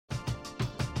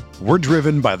We're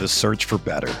driven by the search for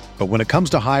better. But when it comes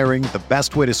to hiring, the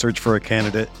best way to search for a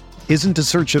candidate isn't to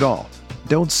search at all.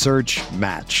 Don't search,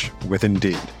 match with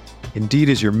Indeed. Indeed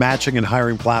is your matching and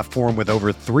hiring platform with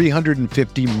over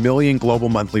 350 million global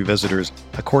monthly visitors,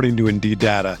 according to Indeed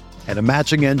data, and a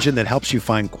matching engine that helps you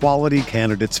find quality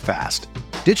candidates fast.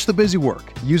 Ditch the busy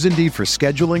work. Use Indeed for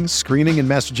scheduling, screening, and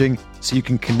messaging so you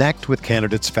can connect with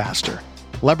candidates faster.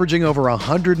 Leveraging over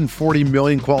 140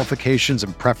 million qualifications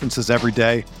and preferences every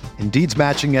day, Indeed's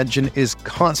matching engine is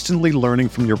constantly learning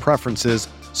from your preferences,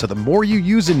 so the more you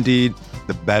use Indeed,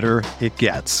 the better it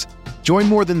gets. Join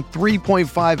more than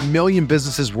 3.5 million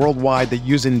businesses worldwide that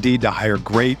use Indeed to hire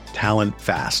great talent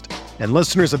fast. And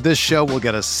listeners of this show will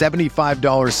get a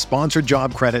 $75 sponsored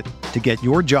job credit to get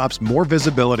your jobs more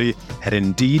visibility at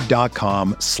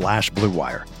Indeed.com/Blue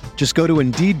Wire. Just go to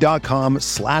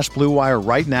Indeed.com/Blue Wire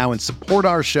right now and support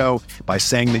our show by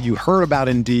saying that you heard about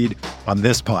Indeed on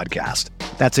this podcast.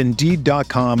 That's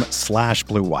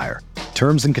Indeed.com/Blue Wire.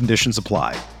 Terms and conditions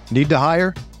apply. Need to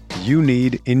hire? You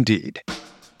need Indeed.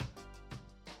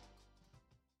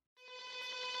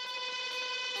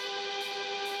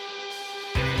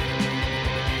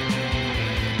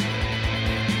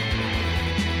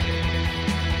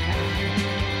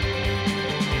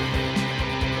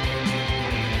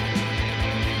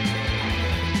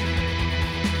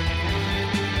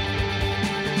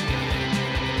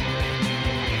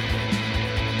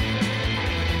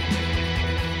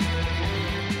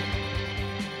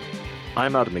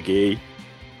 I'm Adam McGee.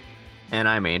 And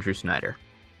I'm Andrew Snyder.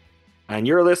 And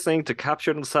you're listening to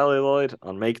Captured on Celluloid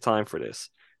on Make Time for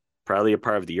This. Proudly a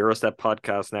part of the Eurostep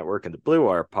Podcast Network and the Blue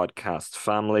Wire Podcast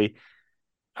family.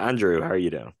 Andrew, how are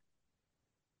you doing?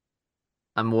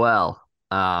 I'm well.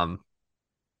 I'm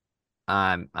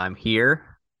here.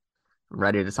 I'm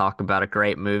ready to talk about a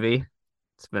great movie.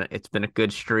 It's been a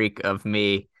good streak of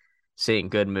me seeing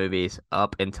good movies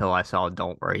up until I saw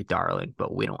Don't Worry, Darling,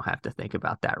 but we don't have to think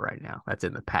about that right now. That's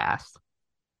in the past.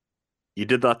 You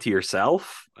did that to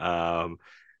yourself.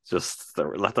 Just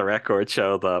let the record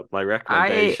show that my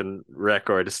recommendation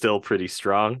record is still pretty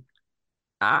strong.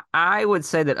 I would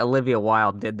say that Olivia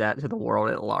Wilde did that to the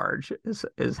world at large,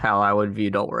 is how I would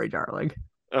view Don't Worry, Darling.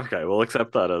 Okay, we'll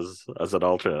accept that as an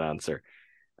alternate answer.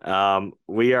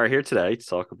 We are here today to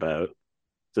talk about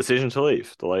Decision to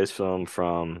Leave, the latest film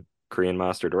from Korean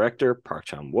master director Park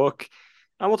Chan-wook,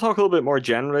 and we'll talk a little bit more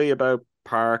generally about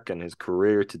Park and his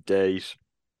career to date,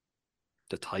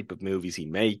 the type of movies he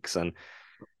makes, and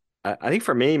I think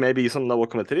for me, maybe something that will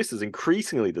come into this is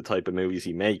increasingly the type of movies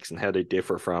he makes and how they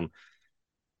differ from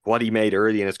what he made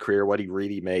early in his career, what he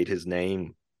really made his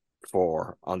name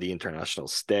for on the international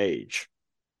stage.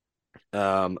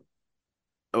 I'll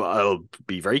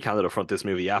be very candid up front. This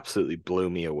movie absolutely blew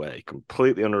me away,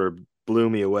 blew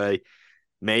me away.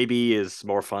 Maybe is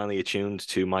more finely attuned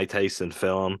to my taste in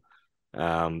film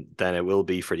than it will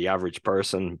be for the average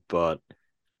person. But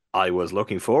I was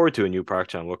looking forward to a new Park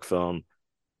Chan-wook film,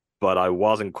 but I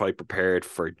wasn't quite prepared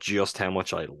for just how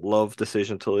much I love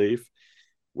Decision to Leave.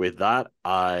 With that,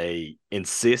 I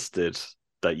insisted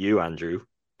that you, Andrew,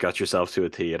 got yourself to a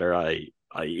theater. I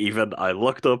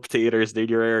looked up theaters in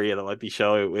your area that might be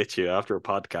showing it with you after a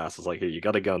podcast. I was like, hey, you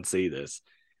got to go and see this.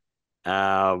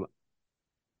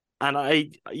 And I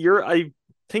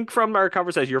think from our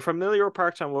conversation, you're familiar with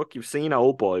Park Chan-wook. You've seen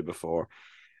Oldboy before,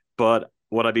 but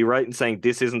would I be right in saying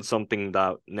this isn't something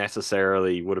that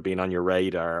necessarily would have been on your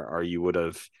radar, or you would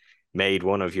have made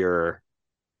one of your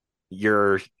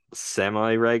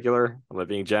semi-regular, am I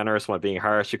being generous, am I being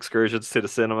harsh, excursions to the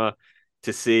cinema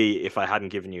to see if I hadn't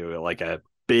given you like a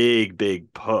big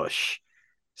push?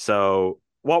 So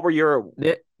what were your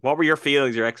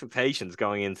feelings, your expectations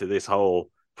going into this whole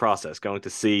process, going to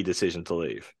see Decision to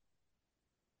Leave?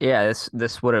 Yeah,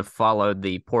 this would have followed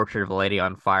the Portrait of a Lady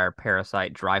on Fire,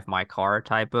 Parasite, Drive My Car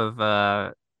type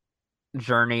of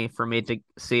journey for me to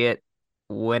see it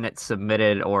when it's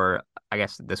submitted, or I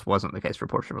guess this wasn't the case for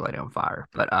Portrait of a Lady on Fire,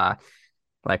 but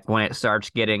like when it starts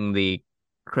getting the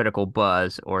critical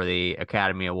buzz or the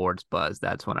Academy Awards buzz,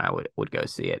 that's when I would go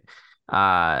see it.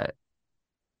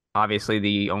 Obviously,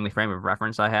 the only frame of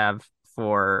reference I have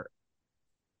for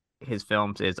his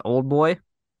films is Oldboy,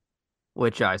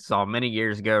 which I saw many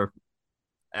years ago.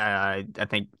 I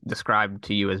think described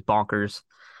to you as bonkers.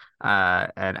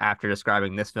 And after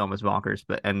describing this film as bonkers,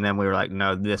 and then we were like,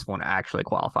 no, this one actually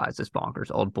qualifies as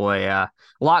bonkers. Oldboy, a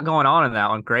lot going on in that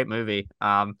one. Great movie.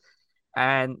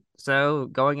 And so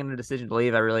going into Decision to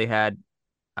Leave, I really had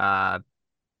no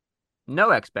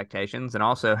expectations and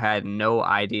also had no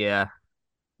idea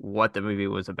what the movie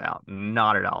was about.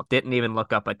 Not at all. Didn't even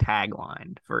look up a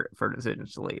tagline for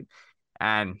Decisions to Leave.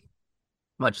 And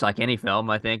much like any film,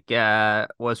 I think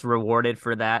was rewarded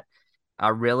for that.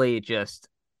 Really just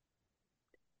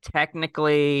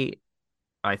technically,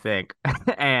 I think,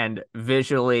 and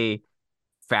visually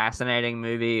fascinating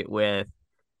movie with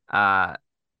uh,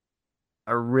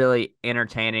 a really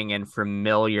entertaining and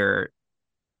familiar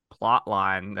plot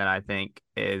line that I think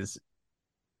is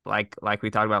like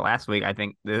we talked about last week. I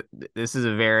think this is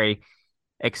a very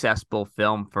accessible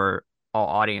film for all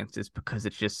audiences because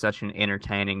it's just such an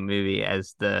entertaining movie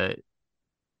as the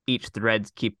each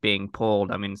threads keep being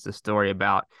pulled. I mean, it's a story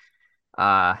about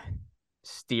uh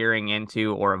steering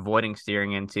into or avoiding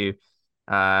steering into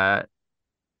uh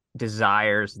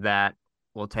desires that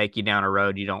will take you down a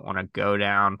road you don't want to go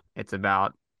down. It's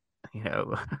about, you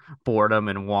know, boredom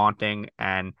and wanting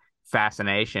and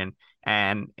fascination.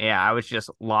 And yeah, I was just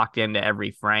locked into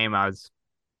every frame. I was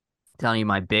telling you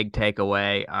my big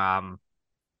takeaway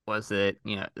was that,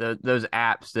 you know, those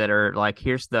apps that are like,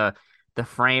 here's the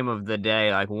frame of the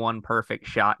day, like one perfect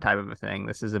shot type of a thing.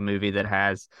 This is a movie that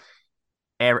has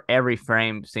every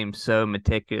frame seems so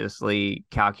meticulously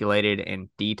calculated and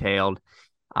detailed.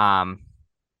 Um,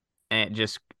 and it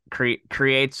just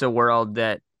creates a world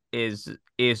that is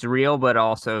real, but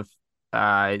also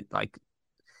like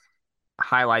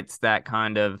highlights that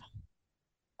kind of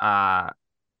uh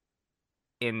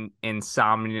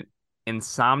insomnia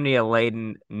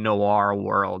laden noir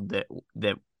world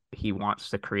that he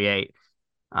wants to create.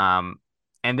 Um,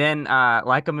 and then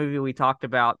like a movie we talked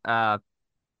about a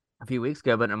few weeks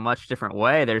ago, but in a much different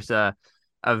way, there's a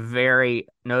very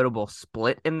notable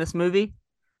split in this movie.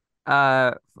 In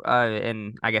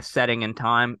I guess setting and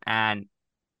time, and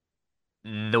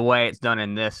the way it's done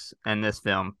in this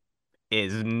film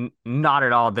is not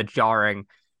at all the jarring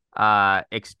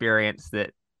experience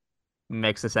that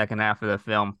makes the second half of the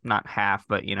film, not half,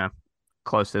 but you know,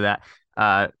 close to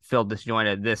that, feel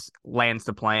disjointed. This lands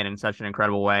the plane in such an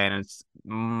incredible way, and it's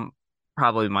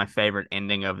probably my favorite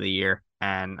ending of the year.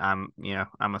 And I'm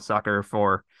a sucker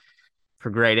for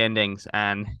great endings,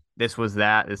 and this was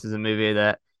that. This is a movie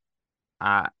that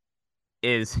uh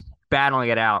is battling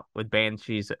it out with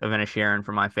Banshees of Inisherin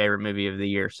for my favorite movie of the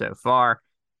year so far.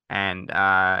 And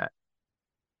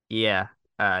yeah,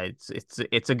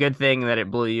 it's a good thing that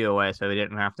it blew you away, so we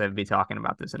didn't have to be talking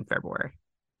about this in February.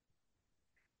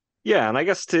 Yeah, and I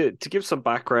guess to give some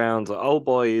background, Old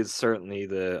Boy is certainly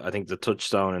I think the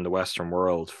touchstone in the Western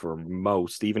world for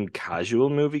most, even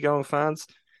casual movie going fans.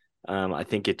 I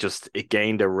think it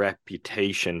gained a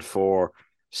reputation for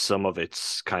some of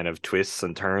its kind of twists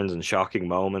and turns and shocking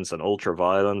moments and ultra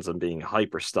violence and being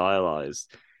hyper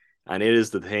stylized. And it is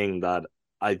the thing that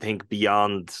I think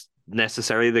beyond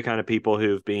necessarily the kind of people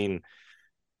who've been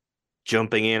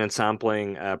jumping in and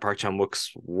sampling Park Chan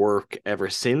Wook's work ever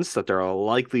since that they're all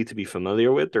likely to be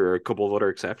familiar with. There are a couple of other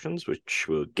exceptions, which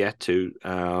we'll get to.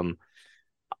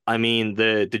 I mean,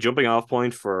 the jumping off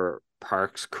point for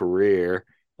Park's career,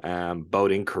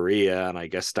 both in Korea and I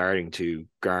guess starting to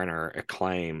garner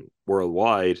acclaim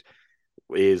worldwide,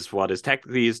 is what is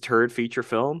technically his third feature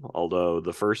film. Although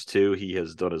the first two, he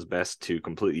has done his best to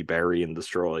completely bury and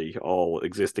destroy all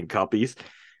existing copies.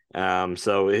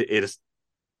 So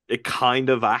it kind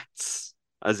of acts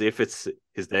as if it's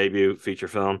his debut feature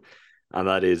film, and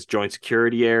that is Joint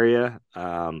Security Area.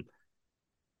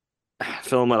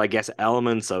 Film with, I guess,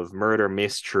 elements of murder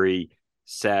mystery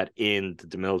set in the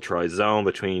demilitarized zone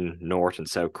between North and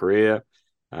South Korea.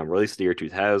 Released the year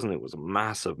 2000. It was a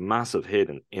massive, massive hit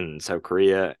in South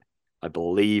Korea. I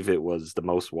believe it was the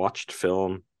most watched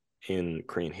film in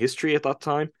Korean history at that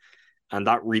time. And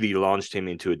that really launched him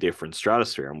into a different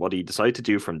stratosphere. And what he decided to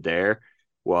do from there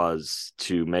was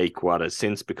to make what has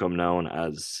since become known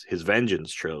as his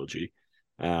Vengeance trilogy.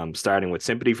 Starting with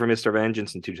Sympathy for Mr.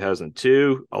 Vengeance in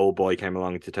 2002, Old Boy came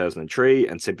along in 2003,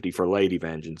 and Sympathy for Lady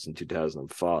Vengeance in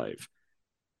 2005.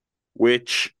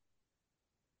 Which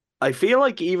I feel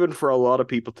like even for a lot of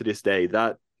people to this day,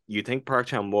 that you think Park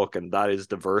Chan-wook, and that is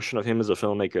the version of him as a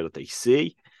filmmaker that they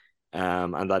see.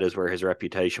 And that is where his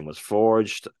reputation was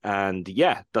forged. And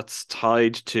yeah, that's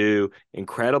tied to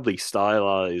incredibly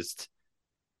stylized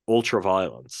ultra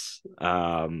violence.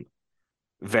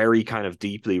 Very kind of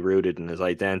deeply rooted in his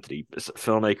identity.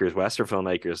 Filmmakers, Western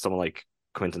filmmakers, someone like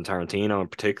Quentin Tarantino in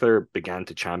particular, began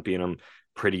to champion him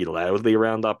pretty loudly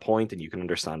around that point, and you can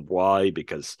understand why,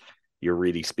 because you're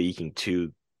really speaking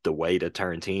to the way that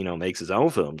Tarantino makes his own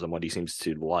films and what he seems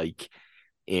to like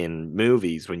in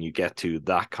movies when you get to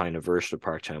that kind of version of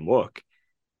Park Chan-wook.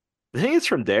 The thing is,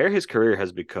 from there, his career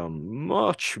has become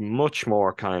much, much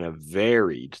more kind of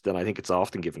varied than I think it's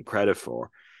often given credit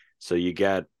for. So you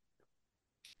get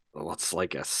what's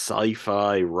like a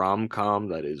sci-fi rom-com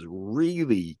that is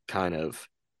really kind of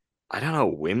I don't know,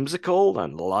 whimsical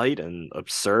and light and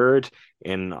absurd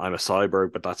in I'm a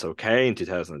Cyborg, but that's okay in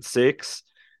 2006.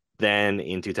 Then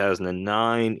in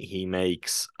 2009, he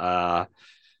makes I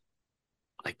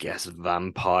guess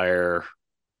vampire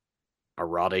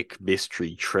erotic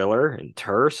mystery thriller in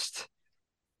Thirst.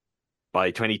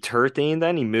 By 2013,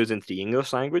 then he moves into the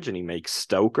English language and he makes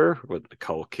Stoker with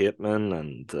Nicole Kidman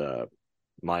and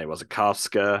Maya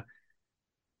Wasikowska.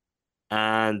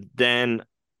 And then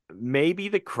maybe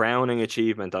the crowning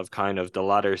achievement of kind of the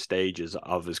latter stages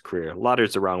of his career.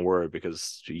 Latter's the wrong word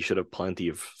because he should have plenty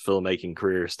of filmmaking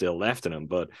career still left in him.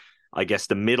 But I guess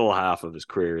the middle half of his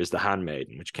career is The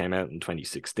Handmaiden, which came out in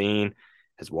 2016,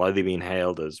 has widely been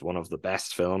hailed as one of the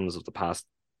best films of the past,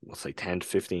 let's say, 10 to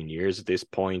 15 years at this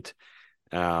point,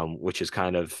 which is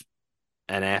kind of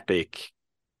an epic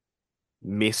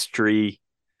mystery,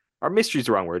 or mystery is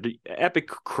the wrong word, epic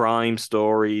crime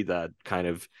story that kind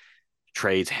of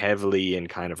trades heavily in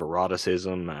kind of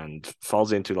eroticism and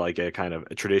falls into like a kind of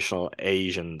a traditional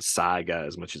Asian saga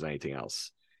as much as anything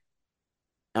else.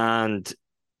 And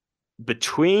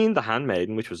between The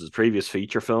Handmaiden, which was his previous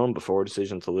feature film before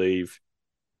Decision to Leave,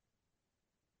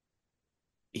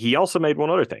 he also made one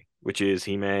other thing, which is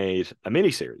he made a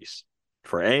miniseries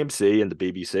for AMC and the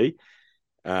BBC,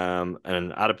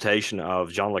 an adaptation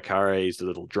of John le Carré's The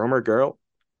Little Drummer Girl,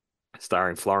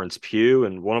 starring Florence Pugh,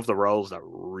 and one of the roles that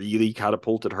really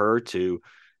catapulted her to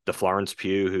the Florence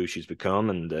Pugh who she's become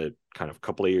in the kind of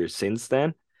couple of years since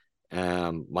then.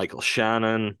 Michael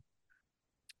Shannon,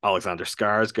 Alexander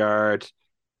Skarsgård,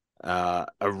 a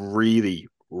really,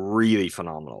 really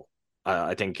phenomenal.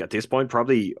 I think at this point,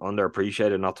 probably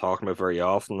underappreciated, not talking about very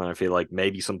often. And I feel like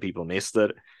maybe some people missed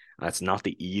it. And it's not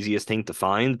the easiest thing to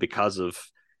find because of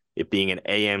it being an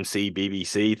AMC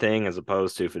BBC thing as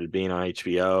opposed to if it had been on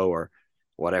HBO or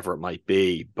whatever it might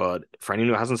be. But for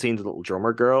anyone who hasn't seen The Little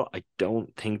Drummer Girl, I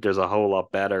don't think there's a whole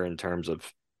lot better in terms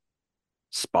of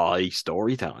spy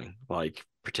storytelling, like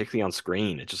particularly on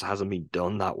screen. It just hasn't been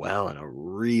done that well in a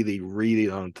really, really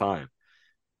long time.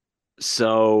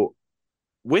 So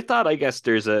with that, I guess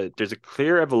there's a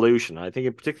clear evolution. I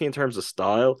think particularly in terms of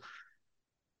style,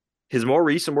 his more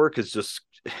recent work has just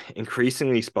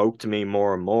increasingly spoke to me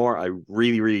more and more. I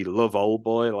really, really love Old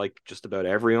Boy, like just about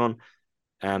everyone.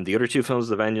 The other two films of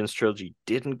the Vengeance trilogy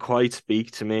didn't quite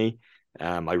speak to me.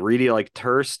 I really like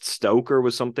Thirst. Stoker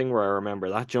was something where I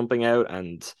remember that jumping out,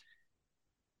 and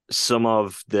some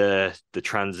of the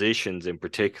transitions in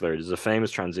particular. There's a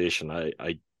famous transition.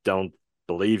 I don't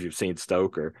believe you've seen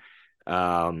Stoker,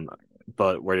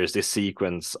 but where there's this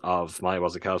sequence of Maya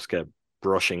Wasikowska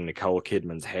brushing Nicole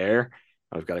Kidman's hair.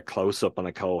 I've got a close up on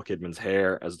Nicole Kidman's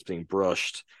hair as it's being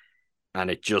brushed, and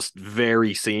it just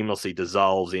very seamlessly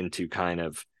dissolves into kind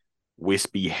of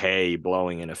wispy hay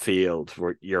blowing in a field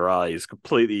where your eyes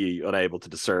completely unable to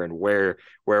discern where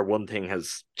one thing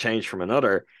has changed from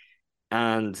another.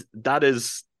 And that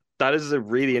is a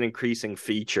really an increasing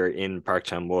feature in Park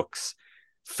Chan-wook's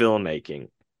filmmaking.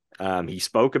 He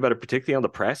spoke about it particularly on the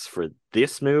press for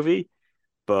this movie,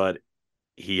 but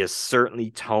he has certainly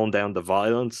toned down the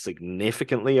violence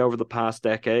significantly over the past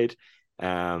decade.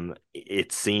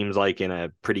 It seems like in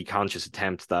a pretty conscious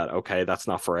attempt that, okay, that's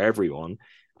not for everyone,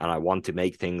 and I want to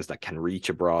make things that can reach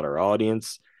a broader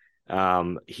audience.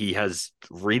 He has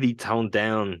really toned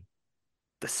down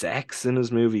the sex in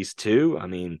his movies too. I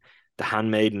mean, The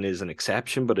Handmaiden is an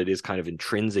exception, but it is kind of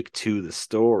intrinsic to the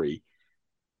story.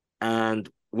 And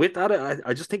with that,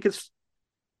 I just think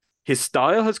his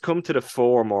style has come to the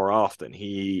fore more often.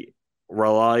 He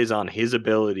relies on his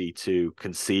ability to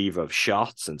conceive of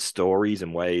shots and stories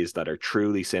in ways that are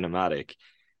truly cinematic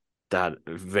that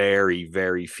very,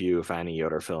 very few, if any,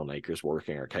 other filmmakers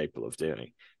working are capable of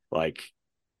doing. Like,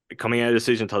 coming out of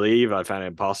Decision to Leave, I found it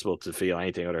impossible to feel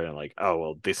anything other than like, oh,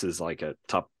 well, this is like a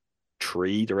top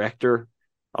 3 director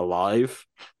alive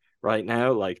right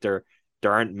now. Like, there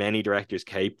aren't many directors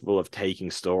capable of taking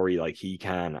story like he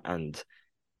can and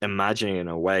imagining in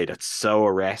a way that's so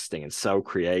arresting and so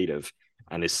creative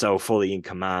and is so fully in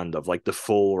command of like the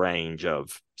full range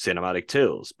of cinematic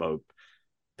tools, both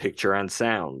picture and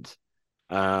sound.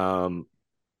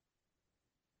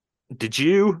 Did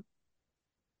you,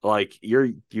 like, you're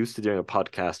used to doing a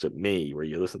podcast with me where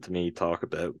you listen to me talk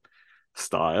about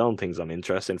style and things I'm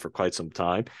interested in for quite some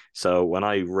time. So when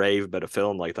I rave about a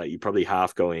film like that, you probably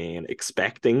half go in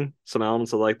expecting some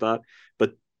elements of like that.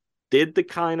 But did the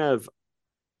kind of,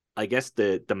 I guess,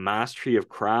 the mastery of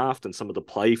craft and some of the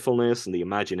playfulness and the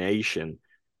imagination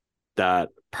that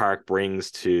Park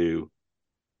brings to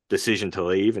Decision to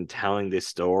Leave and telling this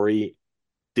story,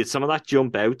 did some of that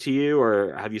jump out to you,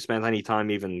 or have you spent any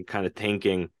time even kind of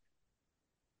thinking,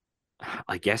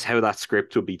 I guess how that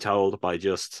script would be told by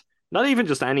just not even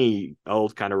just any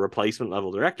old kind of replacement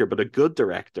level director, but a good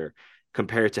director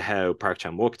compared to how Park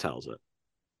Chan-wook tells it.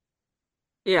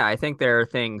 Yeah, I think there are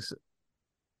things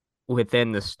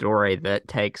within the story that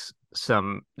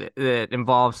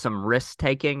involves some risk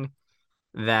taking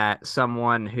that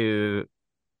someone who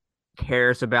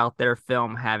cares about their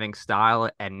film having style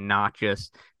and not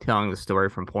just telling the story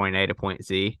from point A to point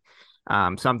Z.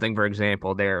 Something, for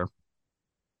example, there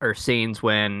are scenes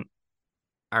when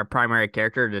our primary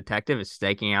character, detective, is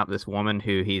staking out this woman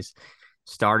who he's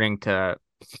starting to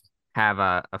have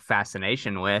a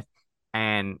fascination with.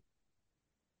 And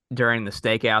during the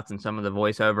stakeouts and some of the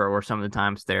voiceover, or some of the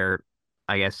times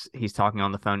I guess he's talking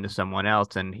on the phone to someone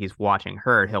else and he's watching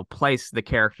her, he'll place the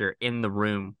character in the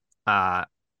room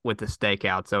with the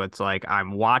stakeout. So it's like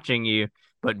I'm watching you,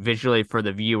 but visually for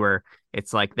the viewer,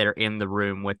 it's like they're in the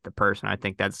room with the person. I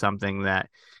think that's something that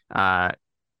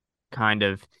kind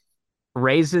of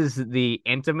raises the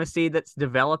intimacy that's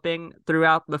developing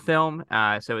throughout the film.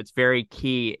 So it's very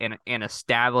key in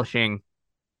establishing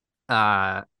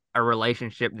a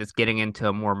relationship that's getting into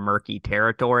a more murky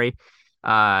territory.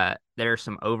 There's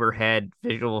some overhead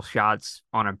visual shots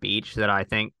on a beach that I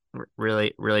think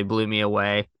really, really blew me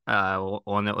away.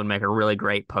 One that would make a really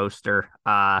great poster.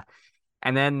 And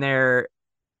then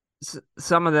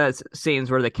some of the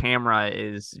scenes where the camera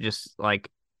is just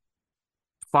like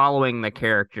following the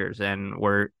characters and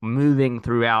we're moving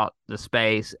throughout the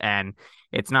space, and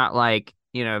it's not like,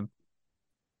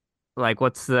 like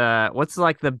what's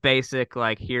like the basic,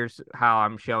 like, here's how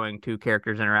I'm showing two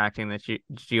characters interacting that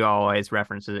you always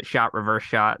reference? Is it shot reverse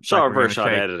shot Reverse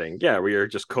shot editing, yeah, where you're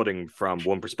just cutting from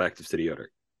one perspective to the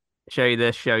other, show you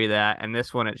this, show you that. And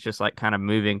this one, it's just like kind of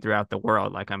moving throughout the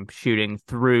world, like I'm shooting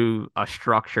through a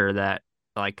structure that,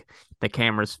 like, the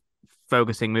camera's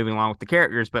focusing, moving along with the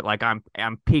characters, but like I'm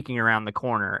peeking around the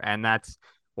corner, and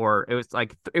it was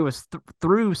like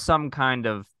through some kind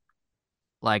of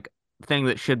like thing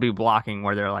that should be blocking,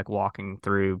 where they're like walking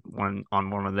through one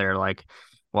of their, like,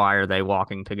 why are they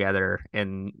walking together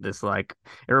in this, like,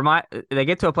 they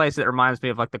get to a place that reminds me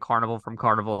of like the carnival from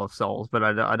Carnival of Souls, but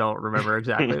I don't remember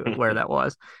exactly where that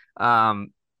was.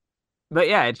 But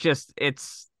yeah, it's just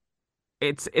it's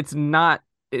not.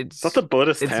 It's not the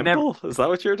Buddhist temple. Is that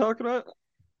what you're talking about?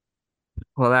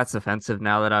 Well, that's offensive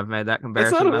now that I've made that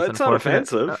comparison. It's not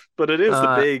offensive, but it is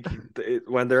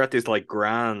when they're at this like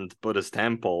grand Buddhist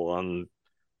temple on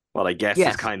what I guess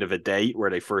is kind of a date where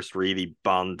they first really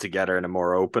bond together in a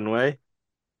more open way.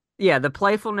 Yeah, the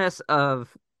playfulness of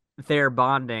their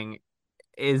bonding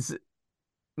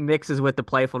mixes with the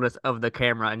playfulness of the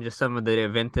camera and just some of the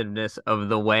inventiveness of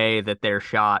the way that they're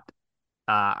shot.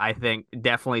 I think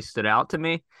definitely stood out to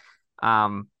me.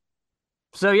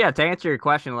 So yeah, to answer your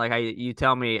question, like you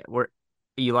tell me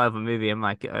you love a movie, I'm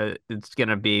like, it's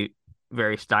gonna be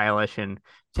very stylish and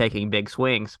taking big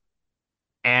swings,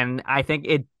 and I think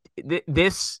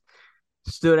this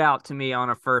stood out to me on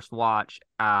a first watch,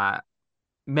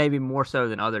 maybe more so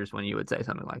than others when you would say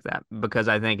something like that, because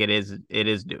I think it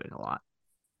is doing a lot.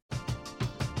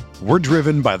 We're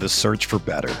driven by the search for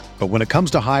better. But when it comes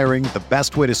to hiring, the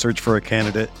best way to search for a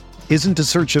candidate isn't to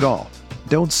search at all.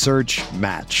 Don't search,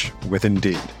 match with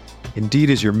Indeed.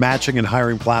 Indeed is your matching and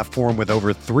hiring platform with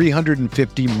over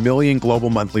 350 million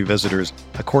global monthly visitors,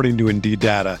 according to Indeed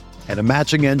data, and a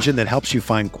matching engine that helps you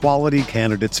find quality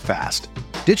candidates fast.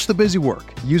 Ditch the busy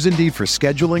work. Use Indeed for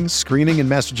scheduling, screening, and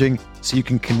messaging so you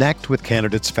can connect with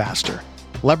candidates faster.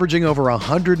 Leveraging over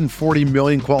 140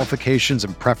 million qualifications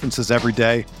and preferences every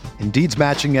day, Indeed's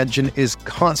matching engine is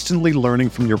constantly learning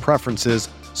from your preferences,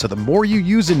 so the more you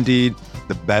use Indeed,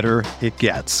 the better it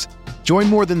gets. Join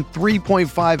more than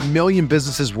 3.5 million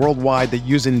businesses worldwide that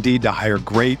use Indeed to hire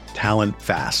great talent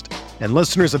fast. And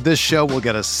listeners of this show will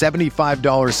get a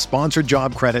 $75 sponsored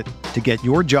job credit to get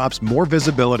your jobs more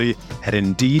visibility at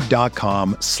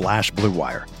Indeed.com/Blue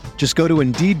Wire. Just go to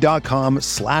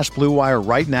Indeed.com/Blue Wire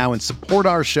right now and support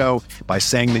our show by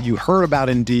saying that you heard about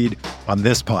Indeed on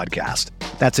this podcast.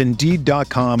 That's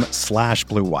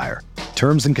Indeed.com/Blue Wire.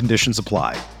 Terms and conditions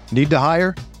apply. Need to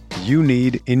hire? You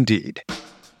need Indeed.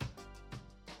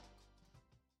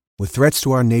 With threats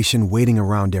to our nation waiting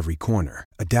around every corner,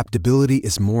 adaptability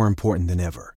is more important than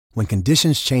ever. When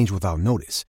conditions change without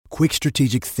notice, quick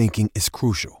strategic thinking is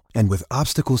crucial. And with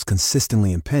obstacles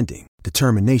consistently impending,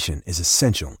 determination is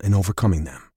essential in overcoming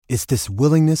them. It's this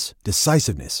willingness,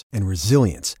 decisiveness, and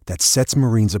resilience that sets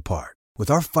Marines apart.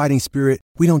 With our fighting spirit,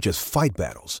 we don't just fight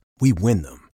battles, we win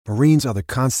them. Marines are the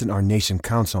constant our nation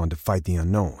counts on to fight the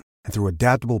unknown. And through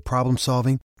adaptable problem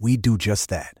solving, we do just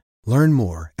that. Learn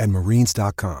more at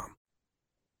Marines.com.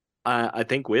 I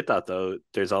think with that though,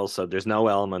 there's no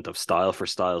element of style for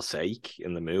style's sake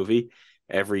in the movie.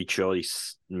 Every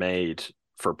choice made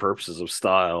for purposes of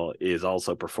style is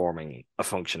also performing a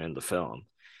function in the film,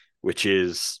 which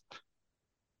is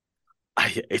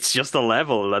it's just a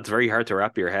level that's very hard to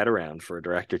wrap your head around for a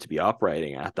director to be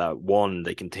operating at. That one,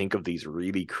 they can think of these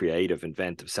really creative,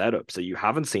 inventive setups that you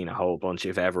haven't seen a whole bunch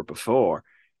of ever before,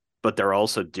 but they're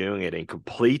also doing it in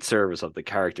complete service of the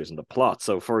characters and the plot.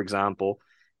 So, for example,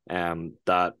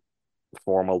 that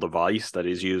formal device that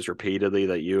is used repeatedly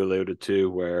that you alluded to,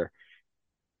 where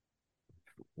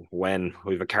when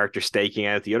we have a character staking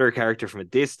out the other character from a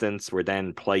distance, we're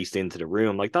then placed into the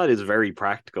room. Like that is very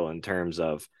practical in terms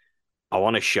of I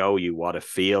want to show you what it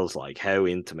feels like, how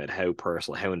intimate, how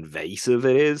personal, how invasive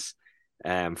it is,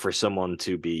 for someone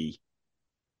to be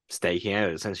staking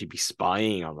out, essentially be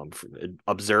spying on them,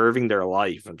 observing their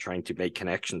life and trying to make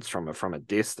connections from a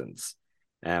distance.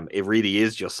 It really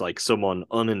is just like someone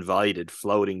uninvited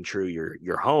floating through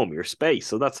your home, your space.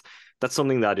 So that's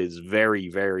something that is very,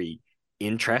 very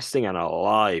interesting and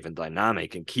alive and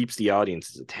dynamic and keeps the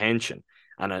audience's attention.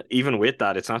 And even with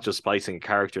that, it's not just placing a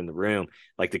character in the room.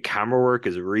 Like the camera work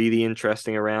is really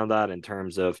interesting around that in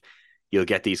terms of you'll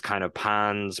get these kind of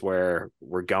pans where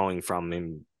we're going from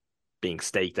him being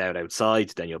staked out outside,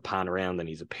 then you'll pan around and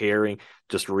he's appearing.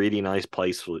 Just really nice,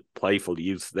 playful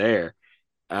use there.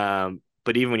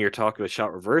 But even when you're talking about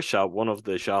shot reverse shot, one of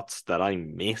the shots that I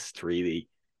missed really,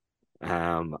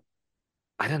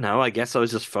 I don't know. I guess I was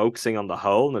just focusing on the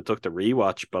whole and it took the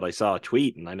rewatch, but I saw a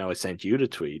tweet and I know I sent you the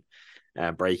tweet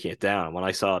breaking it down. When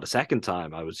I saw it a second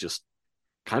time, I was just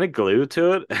kind of glued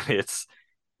to it.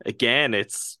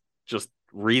 It's just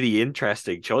really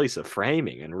interesting choice of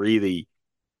framing and really,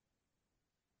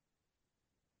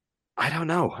 I don't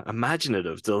know,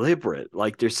 imaginative, deliberate.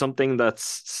 Like there's something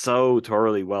that's so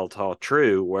thoroughly well thought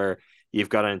through where you've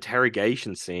got an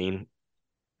interrogation scene,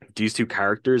 these two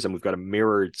characters, and we've got a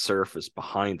mirrored surface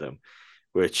behind them,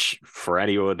 which for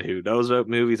anyone who knows about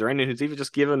movies or anyone who's even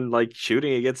just given like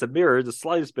shooting against a mirror the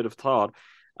slightest bit of thought,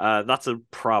 that's a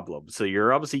problem. So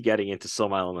you're obviously getting into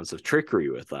some elements of trickery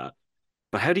with that.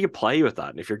 But how do you play with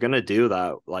that? And if you're going to do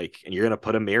that, like, and you're going to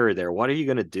put a mirror there, what are you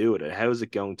going to do with it? How is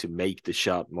it going to make the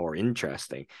shot more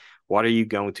interesting? What are you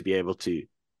going to be able to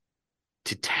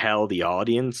tell the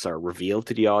audience or reveal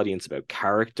to the audience about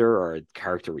character or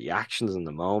character reactions in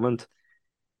the moment?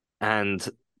 And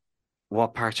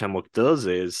what Park Chan-wook does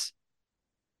is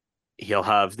he'll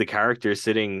have the characters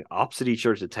sitting opposite each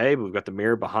other at the table. We've got the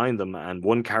mirror behind them, and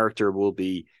one character will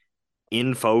be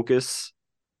in focus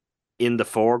in the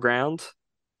foreground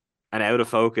and out of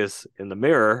focus in the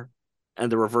mirror,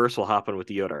 and the reverse will happen with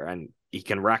the other. And he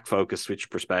can rack focus, switch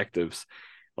perspectives.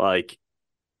 Like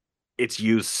it's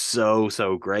used so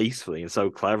gracefully and so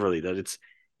cleverly that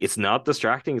it's not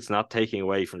distracting. It's not taking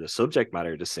away from the subject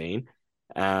matter of the scene.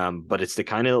 But it's the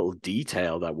kind of little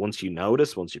detail that once you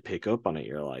notice, once you pick up on it,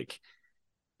 you're like,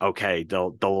 okay,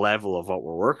 the level of what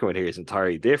we're working with here is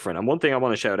entirely different. And one thing I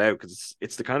want to shout out, because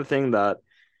it's the kind of thing that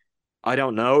I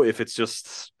don't know if it's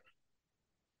just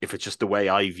the way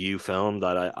I view film,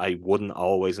 that I wouldn't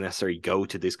always necessarily go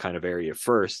to this kind of area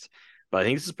first. But I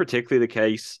think this is particularly the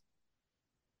case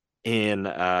in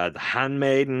The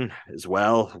Handmaiden as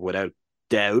well, without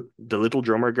doubt. The Little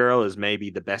Drummer Girl is maybe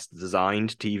the best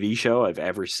designed TV show I've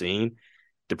ever seen.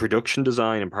 The production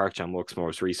design in Park Chan-wook's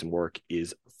most recent work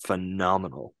is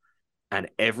phenomenal. And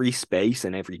every space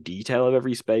and every detail of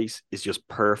every space is just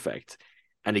perfect.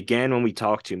 And again, when we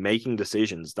talk to making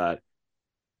decisions that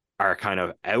are kind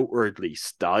of outwardly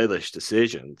stylish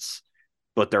decisions,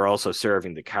 but they're also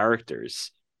serving the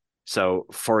characters. So,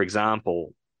 for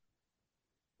example,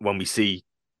 when we see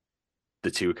the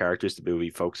two characters the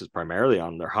movie focuses primarily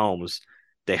on, their homes,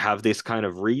 they have this kind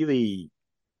of really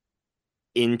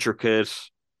intricate,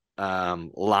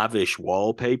 lavish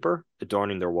wallpaper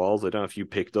adorning their walls. I don't know if you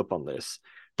picked up on this.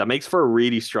 That makes for a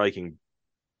really striking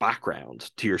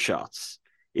background to your shots.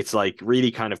 It's like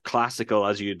really kind of classical,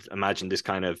 as you'd imagine this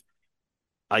kind of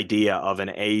idea of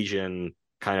an Asian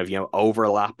kind of,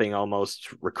 overlapping,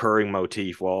 almost recurring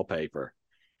motif wallpaper.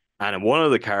 And in one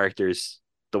of the characters,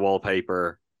 the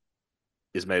wallpaper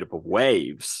is made up of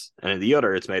waves, and in the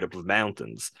other, it's made up of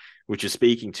mountains, which is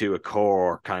speaking to a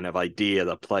core kind of idea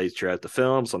that plays throughout the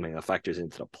film, something that factors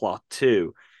into the plot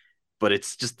too. But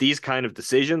it's just these kind of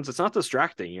decisions. It's not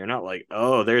distracting. You're not like,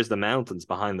 oh, there's the mountains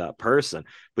behind that person.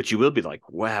 But you will be like,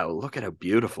 wow, look at how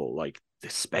beautiful, like, the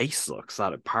space looks,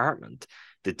 that apartment,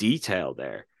 the detail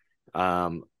there.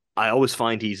 I always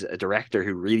find he's a director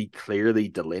who really clearly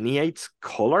delineates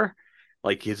color.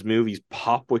 Like his movies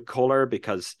pop with color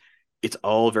because it's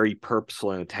all very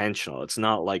purposeful and intentional. It's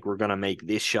not like we're going to make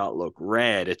this shot look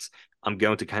red. It's I'm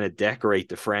going to kind of decorate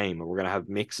the frame and we're going to have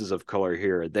mixes of color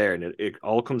here or there. And it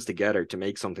all comes together to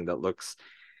make something that looks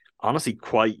honestly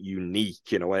quite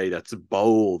unique in a way that's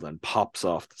bold and pops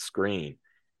off the screen.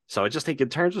 So I just think in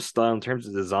terms of style, in terms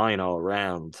of design all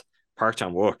around, Park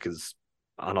Chan-wook is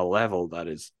on a level that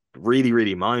is really,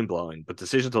 really mind-blowing. But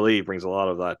Decision to Leave brings a lot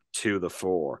of that to the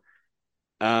fore.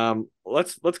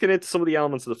 Let's get into some of the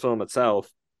elements of the film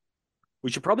itself.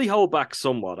 We should probably hold back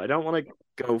somewhat. I don't want to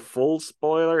go full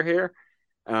spoiler here.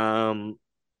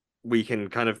 We can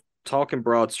kind of talk in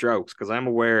broad strokes because I'm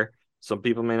aware some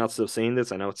people may not have seen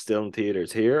this. I know it's still in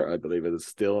theaters here. I believe it is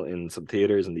still in some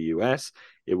theaters in the US.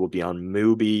 It will be on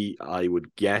Mubi, I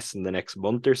would guess, in the next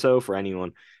month or so for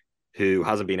anyone who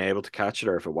hasn't been able to catch it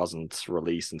or if it wasn't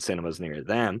released in cinemas near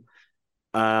them.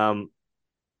 The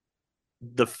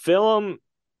film,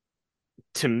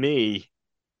 to me,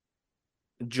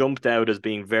 jumped out as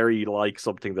being very like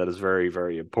something that is very,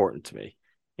 very important to me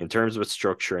in terms of its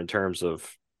structure, in terms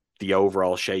of the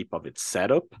overall shape of its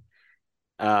setup.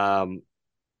 That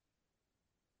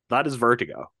is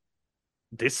Vertigo.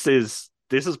 This is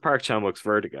Park Chan-wook's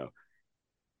Vertigo.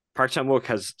 Park Chan-wook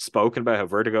has spoken about how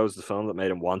Vertigo is the film that made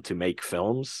him want to make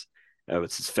films.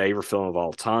 It's his favorite film of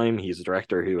all time. He's a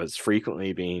director who has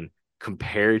frequently been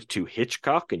compared to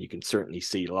Hitchcock, and you can certainly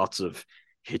see lots of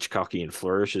Hitchcockian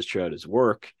flourishes throughout his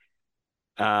work.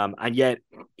 And yet,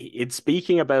 in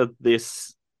speaking about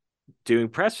this, doing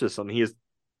press for something,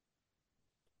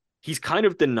 he's kind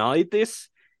of denied this.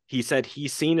 He said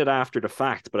he's seen it after the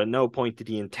fact, but at no point did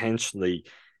he intentionally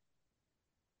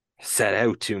set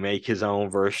out to make his own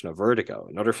version of Vertigo.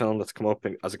 Another film that's come up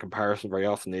as a comparison very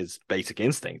often is Basic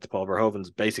Instinct, Paul Verhoeven's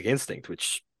Basic Instinct,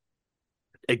 which,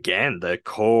 again, the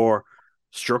core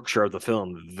structure of the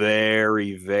film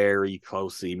very, very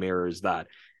closely mirrors that.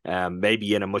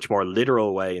 Maybe in a much more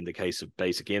literal way in the case of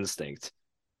Basic Instinct.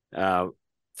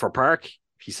 For Park,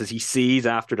 he says he sees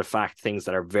after the fact things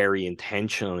that are very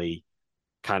intentionally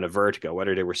kind of Vertigo,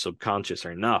 whether they were subconscious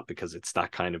or not, because it's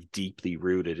that kind of deeply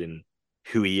rooted in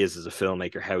who he is as a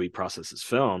filmmaker, how he processes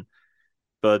film.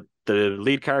 But the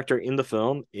lead character in the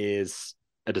film is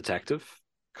a detective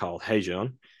called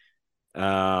Hae-jun,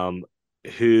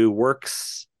 who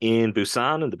works in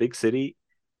Busan, in the big city,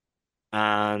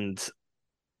 and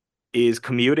is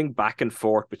commuting back and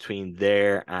forth between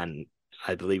there and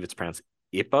I believe it's pronounced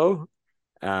Ipoh,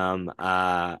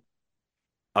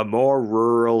 a more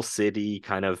rural city,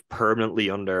 kind of permanently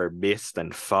under mist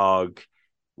and fog,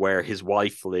 where his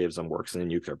wife lives and works in a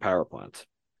nuclear power plant.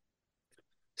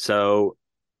 So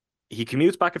he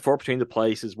commutes back and forth between the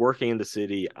places, working in the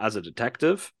city as a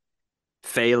detective,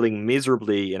 failing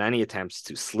miserably in any attempts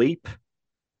to sleep.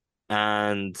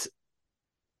 And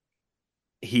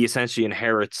he essentially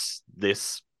inherits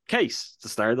this case to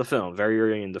start the film, very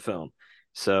early in the film.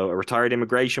 So a retired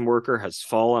immigration worker has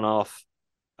fallen off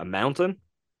a mountain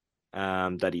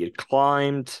that he had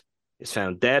climbed, is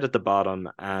found dead at the bottom,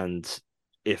 and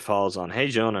it falls on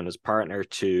Hae-jun and his partner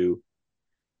to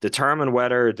determine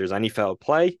whether there's any foul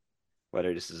play,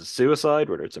 whether this is a suicide,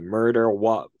 whether it's a murder,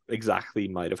 what exactly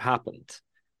might have happened.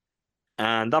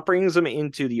 And that brings him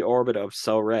into the orbit of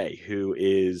So-rae, who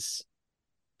is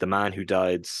the man who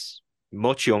died's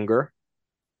much younger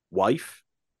wife.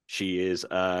 She is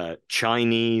a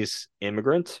Chinese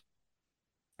immigrant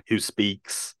who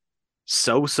speaks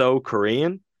so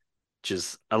Korean, which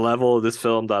is a level of this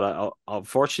film that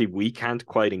unfortunately we can't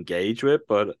quite engage with,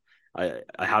 but I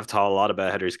have taught a lot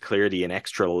about how there's clearly an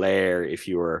extra layer if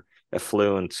you were a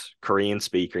fluent Korean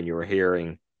speaker and you were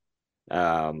hearing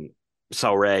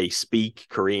So-rae speak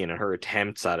Korean and her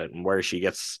attempts at it and where she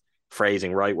gets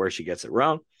phrasing right, where she gets it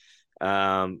wrong.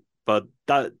 But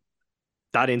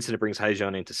that incident brings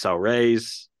Hae-jun into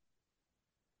So-rae's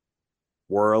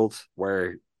world,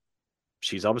 where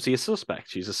she's obviously a suspect.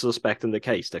 She's a suspect in the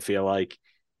case. They feel like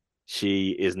she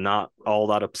is not all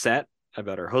that upset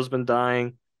about her husband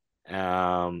dying.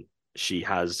 She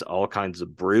has all kinds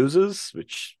of bruises,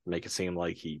 which make it seem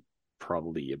like he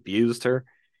probably abused her.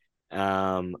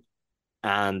 And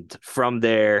from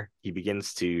there, he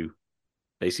begins to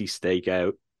basically stake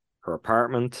out her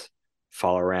apartment,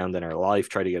 follow around in her life,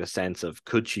 try to get a sense of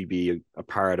could she be a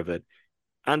part of it.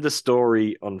 And the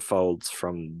story unfolds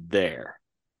from there.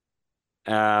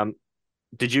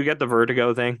 Did you get the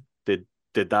Vertigo thing? Did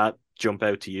that jump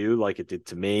out to you like it did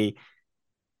to me?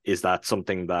 Is that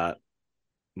something that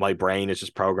my brain is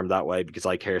just programmed that way because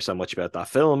I care so much about that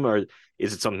film, or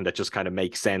is it something that just kind of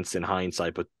makes sense in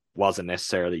hindsight but wasn't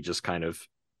necessarily just kind of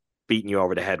beating you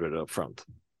over the head with it up front?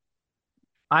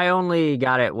 I only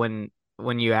got it when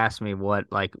you asked me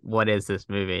what is this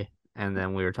movie? and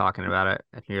then we were talking about it,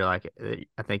 and you're like,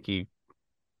 I think you,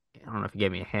 I don't know if you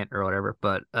gave me a hint or whatever,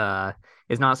 but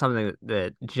it's not something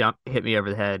that hit me over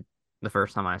the head the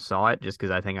first time I saw it, just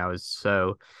because I think I was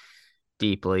so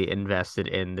deeply invested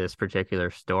in this particular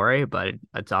story, but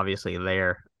it's obviously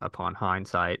there upon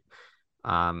hindsight.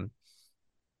 Um,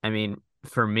 I mean,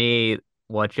 for me,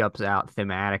 what jumps out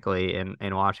thematically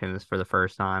in watching this for the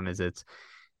first time is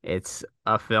it's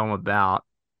a film about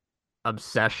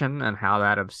obsession and how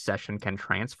that obsession can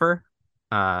transfer.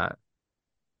 Uh,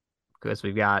 because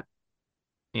we've got,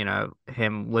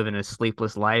 him living a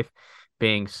sleepless life,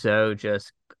 being so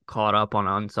just caught up on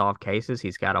unsolved cases.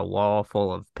 He's got a wall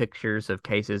full of pictures of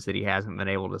cases that he hasn't been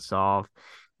able to solve,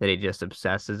 that he just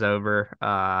obsesses over.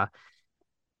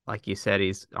 Like you said,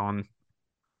 he's on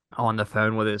the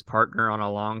phone with his partner on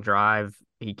a long drive.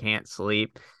 He can't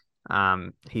sleep.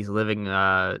 He's living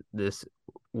this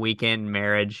weekend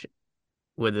marriage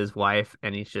with his wife,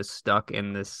 and he's just stuck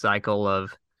in this cycle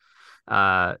of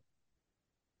uh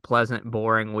pleasant,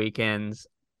 boring weekends,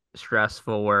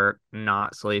 stressful work,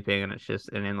 not sleeping, and it's just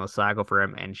an endless cycle for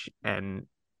him. And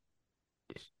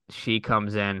she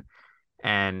comes in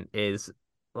and is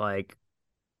like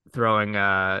throwing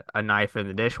a knife in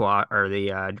the dishwasher or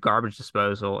the garbage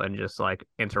disposal, and just like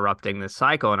interrupting this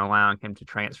cycle and allowing him to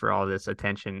transfer all this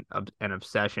attention and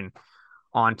obsession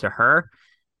onto her.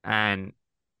 And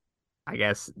I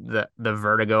guess the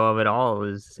vertigo of it all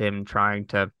is him trying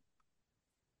to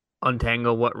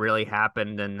untangle what really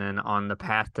happened, and then on the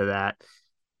path to that,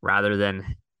 rather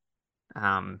than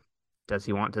does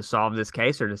he want to solve this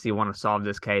case, or does he want to solve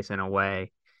this case in a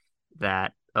way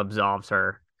that absolves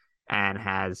her? And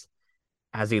has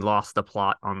he lost the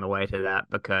plot on the way to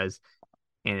that? Because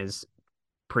in his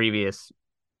previous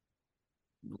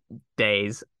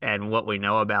days, and what we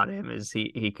know about him, is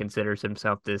he considers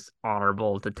himself this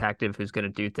honorable detective who's going to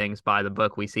do things by the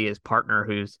book. We see his partner,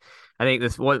 who's, I think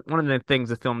this one of the things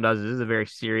the film does is this is a very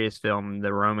serious film,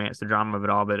 the romance, the drama of it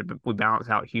all, but we balance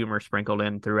out humor sprinkled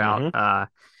in throughout,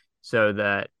 so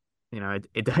that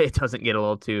it doesn't get a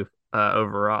little too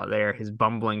overwrought there. His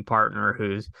bumbling partner,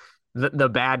 who's the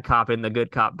bad cop in the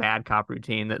good cop bad cop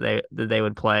routine that they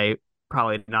would play,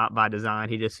 probably not by design.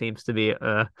 He just seems to be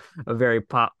a very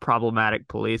problematic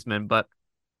policeman. But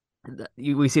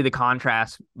we see the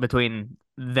contrast between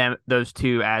those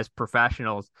two as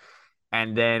professionals,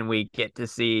 and then we get to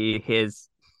see his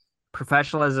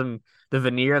professionalism, the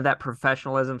veneer of that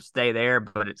professionalism stay there,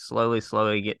 but it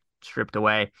slowly get stripped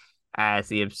away as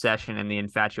the obsession and the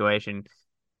infatuation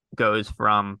goes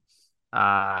from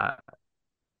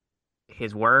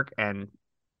his work and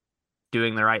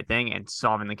doing the right thing and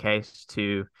solving the case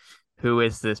to who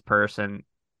is this person?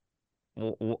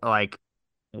 Like,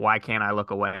 why can't I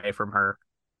look away from her?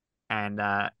 And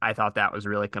I thought that was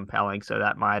really compelling. So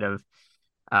that might have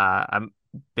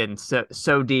been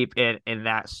so deep in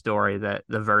that story that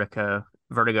the vertigo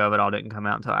of it all didn't come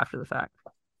out until after the fact.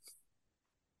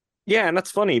 Yeah, and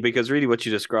that's funny because really what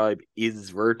you describe is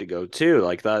vertigo too.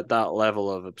 Like that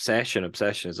level of obsession.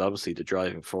 Obsession is obviously the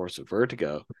driving force of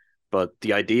vertigo. But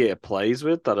the idea it plays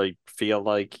with, that I feel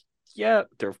like, yeah,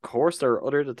 there are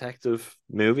other detective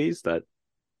movies that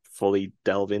fully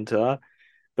delve into that,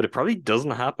 but it probably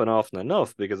doesn't happen often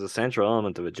enough, because the central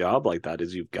element of a job like that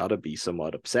is you've got to be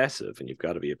somewhat obsessive, and you've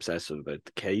got to be obsessive about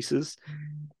the cases.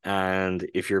 And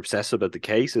if you're obsessive about the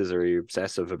cases, or you're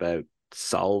obsessive about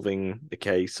solving the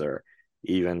case, or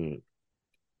even,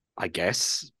 I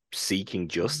guess, seeking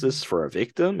justice for a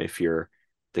victim, if you're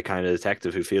the kind of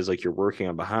detective who feels like you're working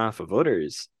on behalf of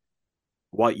others,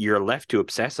 what you're left to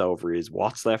obsess over is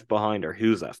what's left behind or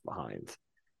who's left behind.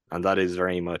 And that is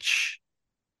very much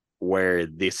where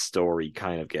this story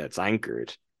kind of gets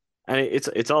anchored. And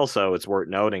it's also, it's worth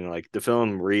noting, like, the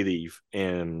film really,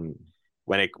 when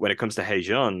it comes to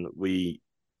Hae-jun, we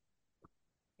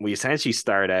essentially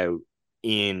start out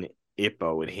in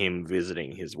Ippo with him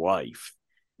visiting his wife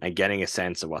and getting a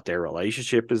sense of what their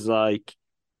relationship is like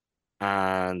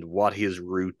and what his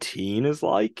routine is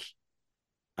like.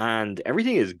 And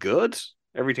everything is good.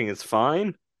 Everything is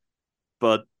fine.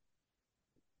 But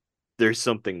there's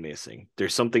something missing.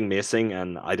 There's something missing.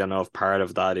 And I don't know if part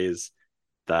of that is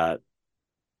that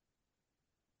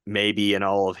maybe in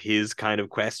all of his kind of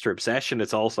quest for obsession,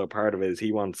 it's also part of it is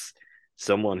he wants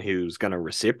someone who's going to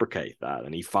reciprocate that.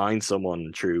 And he finds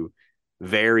someone through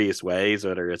various ways,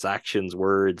 whether it's actions,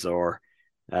 words, or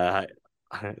I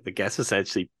guess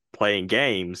essentially playing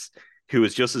games, who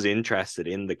is just as interested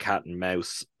in the cat and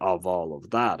mouse of all of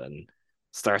that, and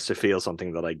starts to feel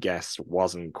something that I guess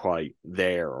wasn't quite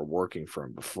there or working for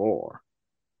him before.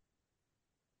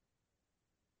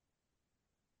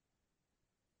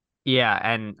 Yeah,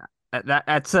 and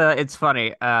that's it's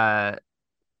funny. That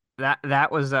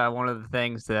was one of the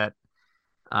things that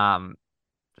um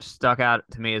stuck out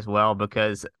to me as well,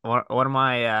 because one of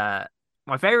my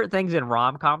favorite things in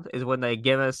rom-coms is when they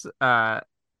give us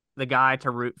the guy to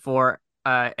root for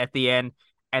at the end,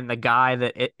 and the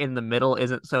guy in the middle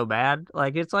isn't so bad.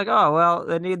 Like, it's like, oh well,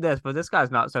 they need this, but this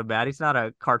guy's not so bad. He's not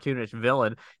a cartoonish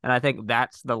villain. And I think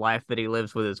that's the life that he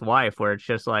lives with his wife, where it's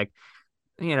just like,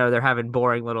 they're having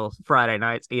boring little Friday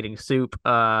nights, eating soup,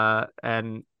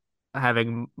 and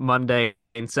having mundane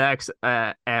sex,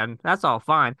 and that's all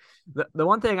fine. The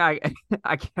one thing I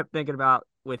I kept thinking about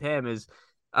with him is,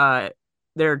 uh,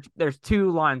 there's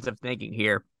two lines of thinking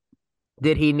here.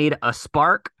 Did he need a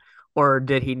spark, or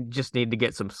did he just need to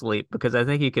get some sleep? Because I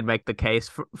think you could make the case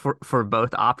for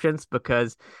both options,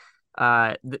 because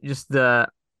just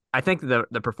I think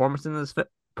the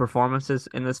performances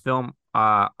in this film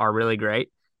are really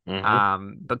great.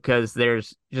 Because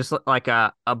there's just like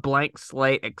a blank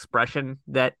slate expression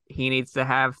that he needs to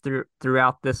have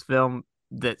throughout this film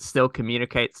that still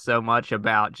communicates so much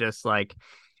about just like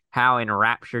how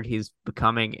enraptured he's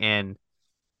becoming in,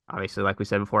 obviously, like we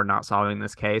said before, not solving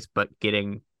this case, but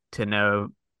getting to know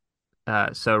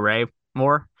So-Rae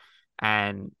more,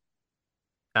 and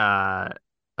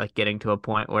like getting to a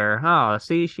point where, oh,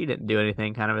 see, she didn't do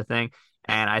anything, kind of a thing.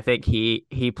 And I think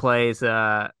he plays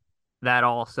that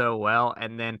all so well.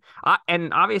 And then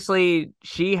and obviously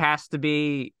she has to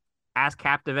be as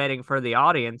captivating for the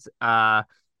audience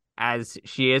as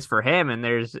she is for him.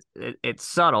 And it's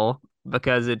subtle,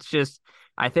 because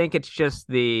I think it's just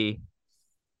the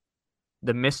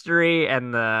mystery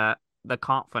and the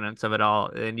confidence of it all,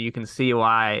 and you can see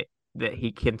why that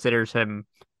he considers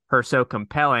her so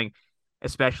compelling,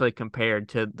 especially compared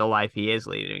to the life he is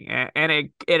leading. And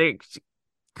it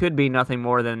could be nothing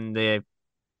more than the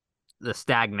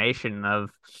stagnation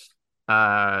of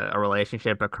a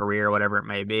relationship, a career, whatever it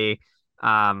may be,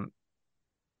 and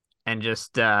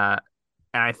just and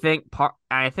I think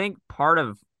part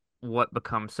of what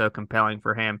becomes so compelling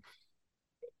for him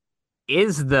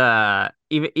is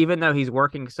even though he's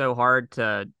working so hard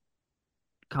to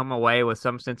come away with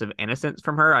some sense of innocence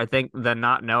from her, I think the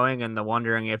not knowing and the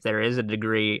wondering if there is a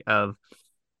degree of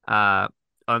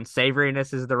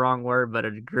unsavoriness is the wrong word, but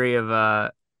a degree of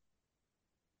I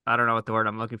don't know what the word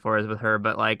I'm looking for is with her,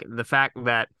 but like the fact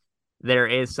that there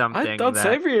is something that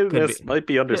unsavoriness might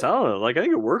be underselling it. Like, I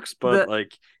think it works, but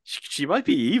like she might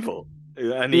be evil,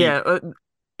 and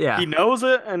he knows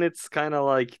it, and it's kind of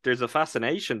like there's a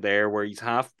fascination there where he's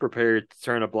half prepared to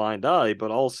turn a blind eye, but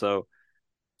also,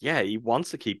 yeah, he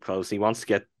wants to keep close. He wants to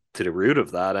get to the root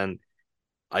of that, and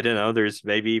I don't know. There's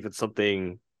maybe even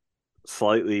something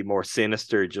slightly more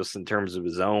sinister just in terms of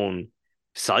his own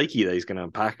psyche that he's going to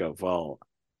unpack. Of, well,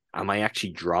 am I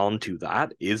actually drawn to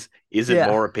that? Is it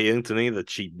more appealing to me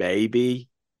that she may be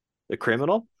a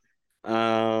criminal?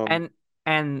 And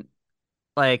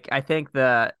like, I think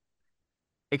the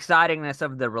excitingness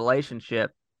of the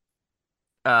relationship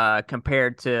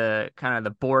compared to kind of the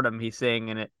boredom he's seeing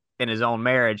in his own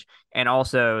marriage, and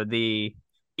also the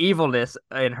evilness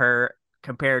in her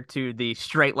compared to the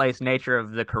straight-laced nature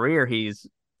of the career he's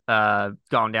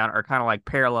gone down, are kind of like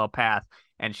parallel paths.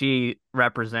 And she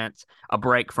represents a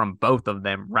break from both of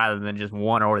them rather than just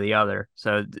one or the other.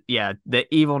 So, yeah, the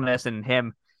evilness in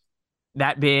him,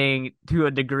 that being to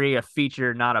a degree a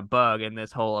feature, not a bug in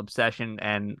this whole obsession,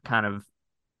 and kind of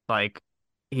like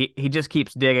he just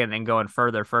keeps digging and going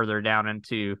further down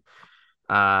into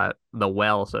the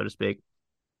well, so to speak.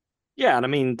 Yeah, and I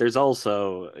mean, there's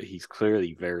also, he's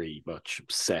clearly very much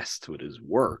obsessed with his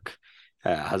work,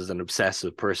 has an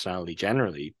obsessive personality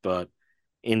generally, but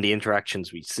in the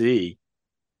interactions we see,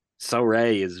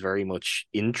 So-Rae is very much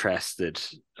interested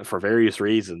for various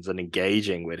reasons and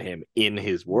engaging with him in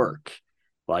his work,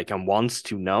 like, and wants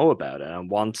to know about it and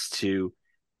wants to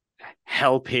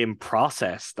help him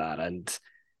process that, and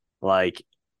like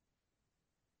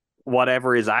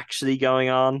whatever is actually going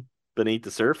on beneath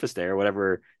the surface there,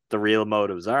 whatever the real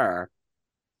motives are,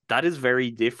 that is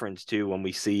very different to when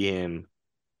we see him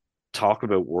talk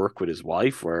about work with his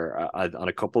wife, where on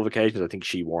a couple of occasions I think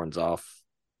she warns off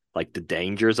like the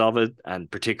dangers of it,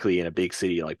 and particularly in a big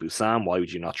city like Busan, why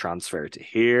would you not transfer it to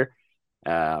here,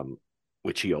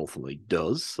 which he ultimately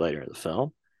does later in the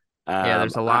film.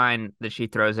 There's a line that she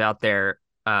throws out there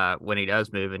when he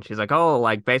does move, and she's like, oh,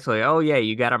 like basically, oh yeah,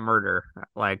 you got a murder,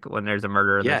 like when there's a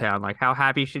murder in the town, like how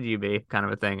happy should you be, kind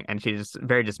of a thing. And she's just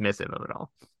very dismissive of it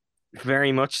all.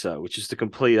 Very much so, which is the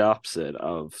complete opposite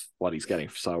of what he's getting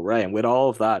for So-Rae. And with all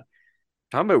of that,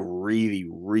 talking about really,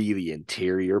 really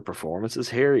interior performances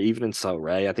here, even in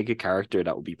So-Rae, I think a character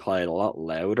that would be played a lot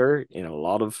louder in a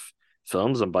lot of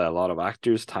films and by a lot of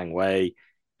actors. Tang Wei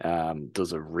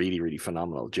does a really, really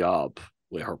phenomenal job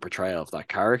with her portrayal of that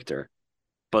character.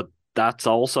 But that's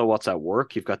also what's at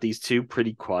work. You've got these two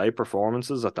pretty quiet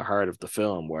performances at the heart of the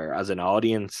film, where as an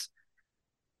audience,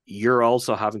 you're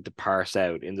also having to parse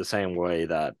out in the same way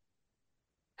that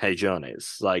Hei Jun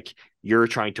is. Like, you're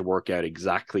trying to work out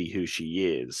exactly who she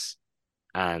is.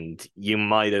 And you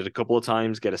might at a couple of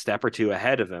times get a step or two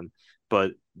ahead of him,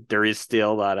 but there is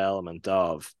still that element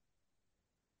of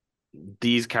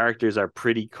these characters are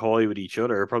pretty coy with each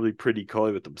other, probably pretty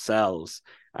coy with themselves.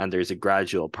 And there's a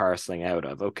gradual parceling out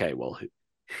of, okay, well,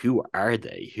 who are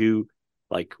they?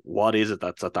 Like, what is it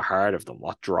that's at the heart of them?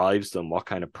 What drives them? What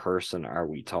kind of person are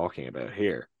we talking about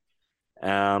here?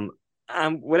 And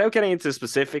without getting into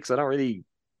specifics, I don't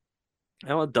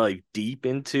want to dive deep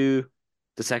into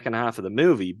the second half of the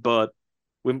movie, but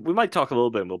we might talk a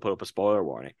little bit and we'll put up a spoiler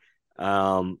warning.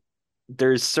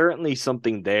 There's certainly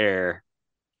something there.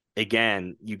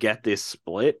 Again, you get this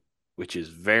split, which is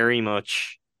very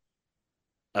much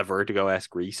a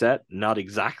Vertigo-esque reset, not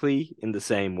exactly in the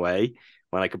same way.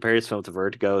 When I compare this film to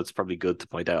Vertigo, it's probably good to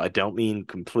point out, I don't mean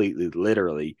completely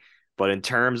literally, but in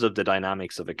terms of the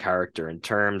dynamics of a character, in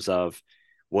terms of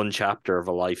one chapter of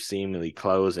a life seemingly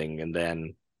closing and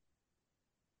then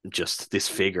just this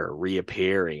figure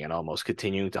reappearing and almost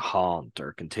continuing to haunt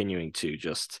or continuing to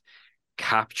just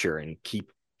capture and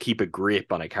keep a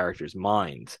grip on a character's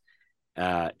mind.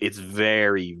 It's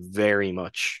very, very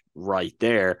much right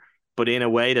there, but in a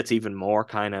way that's even more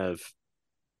kind of,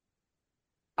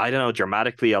 I don't know,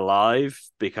 dramatically alive,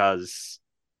 because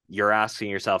you're asking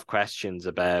yourself questions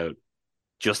about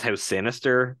just how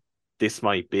sinister this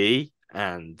might be,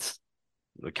 and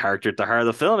the character at the heart of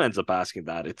the film ends up asking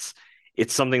that.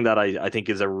 It's something that I think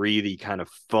is a really kind of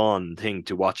fun thing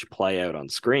to watch play out on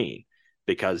screen,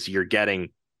 because you're getting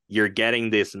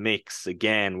this mix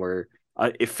again where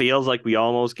it feels like we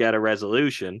almost get a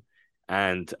resolution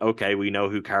and okay, we know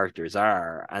who characters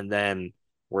are, and then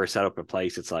we're set up a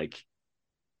place. It's like,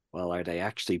 well, are they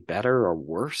actually better or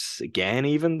worse again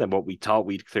even than what we thought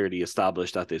we'd clearly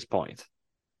established at this point?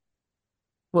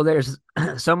 Well, there's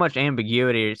so much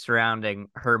ambiguity surrounding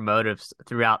her motives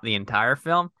throughout the entire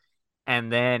film. And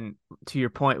then to your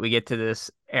point, we get to this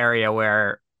area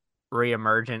where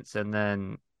reemergence and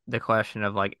then the question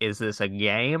of like, is this a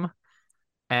game?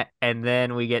 And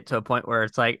then we get to a point where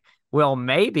it's like, well,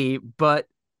 maybe, but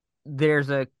there's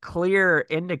a clear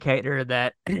indicator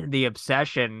that the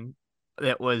obsession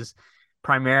that was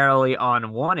primarily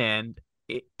on one end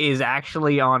is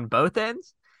actually on both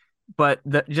ends. But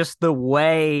just the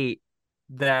way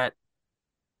that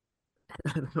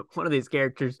one of these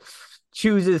characters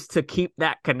chooses to keep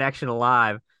that connection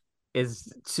alive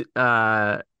is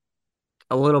a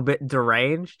little bit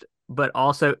deranged, but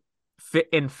also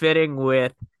fitting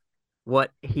with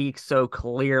what he so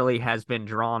clearly has been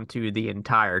drawn to the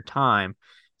entire time.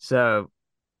 So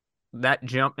that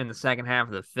jump in the second half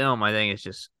of the film, I think, is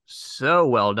just so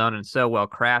well done and so well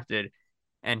crafted,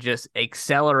 and just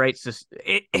accelerates this.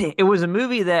 It was a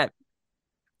movie that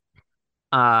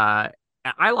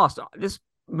this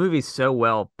movie's so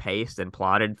well paced and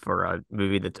plotted for a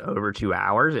movie that's over 2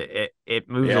 hours. It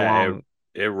moves along.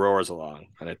 It roars along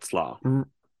and it's long.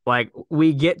 Like,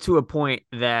 we get to a point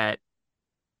that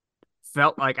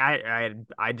felt like I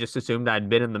just assumed I'd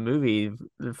been in the movie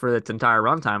for its entire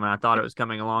runtime, and I thought it was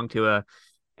coming along to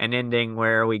an ending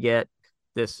where we get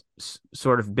this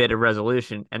sort of bit of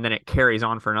resolution, and then it carries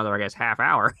on for another, I guess, half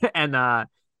hour, and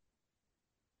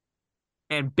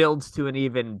builds to an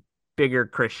even bigger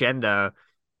crescendo.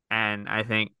 And I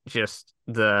think just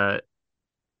the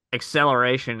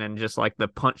acceleration and just like the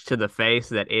punch to the face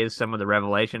that is some of the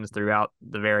revelations throughout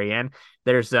the very end.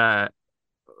 There's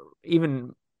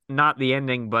even not the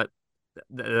ending, but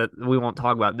we won't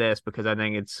talk about this because I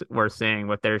think it's worth seeing,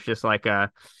 but there's just like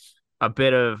a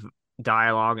bit of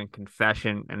dialogue and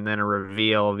confession and then a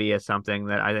reveal via something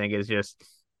that I think is just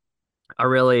a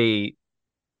really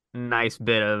nice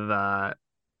bit of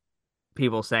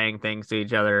people saying things to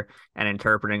each other and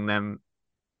interpreting them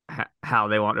how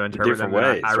they want to interpret them.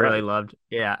 Ways, I really loved.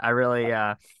 Yeah, I really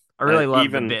loved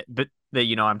even, the bit, but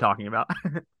that I'm talking about.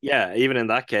 Yeah, even in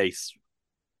that case,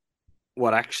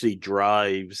 what actually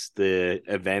drives the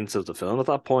events of the film at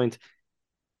that point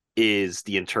is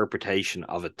the interpretation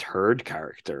of a third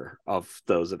character of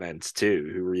those events too,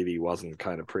 who really wasn't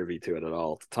kind of privy to it at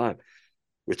all at the time,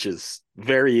 which is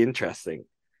very interesting.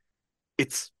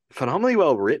 It's phenomenally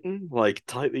well written, like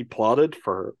tightly plotted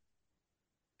for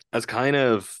as kind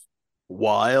of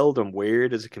wild and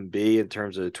weird as it can be in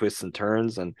terms of the twists and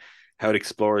turns and how it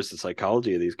explores the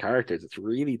psychology of these characters. It's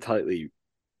really tightly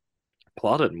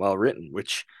plotted and well written,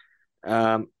 which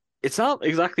It's not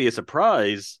exactly a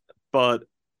surprise, but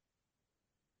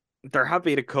there have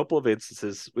been a couple of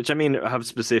instances, which I mean have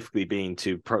specifically been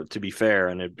to be fair,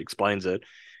 and it explains it.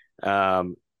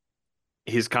 Um,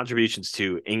 his contributions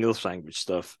to English language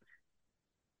stuff,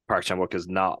 Park Chan Wook has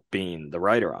not been the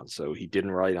writer on. So he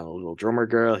didn't write on A Little Drummer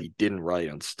Girl. He didn't write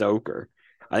on Stoker.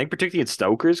 I think particularly in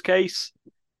Stoker's case,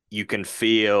 you can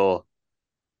feel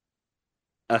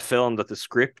a film that the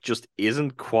script just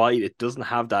isn't quite. It doesn't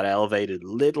have that elevated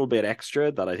little bit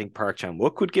extra that I think Park Chan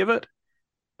Wook would give it.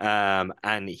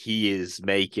 And he is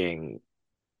making.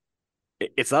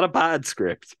 It's not a bad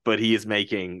script, but he is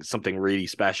making something really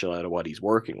special out of what he's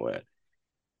working with.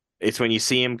 It's when you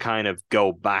see him kind of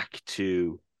go back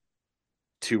to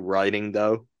writing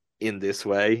though in this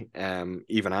way,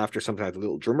 even after something like The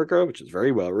Little Drummer Girl, which is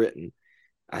very well written,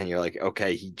 and you're like,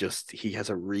 okay, he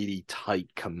has a really tight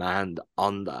command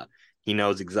on that. He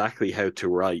knows exactly how to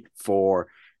write for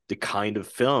the kind of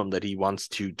film that he wants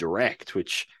to direct,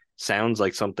 which sounds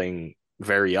like something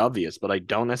very obvious, but I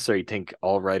don't necessarily think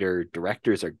all writer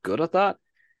directors are good at that.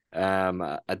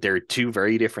 There are two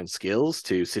very different skills: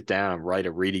 to sit down and write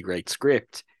a really great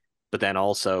script, but then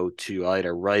also to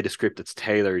either write a script that's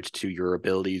tailored to your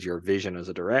abilities, your vision as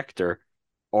a director,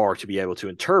 or to be able to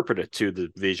interpret it to the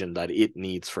vision that it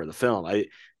needs for the film.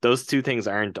 Those two things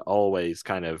aren't always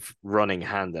kind of running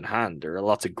hand in hand. There are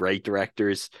lots of great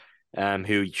directors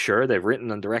who, sure, they've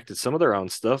written and directed some of their own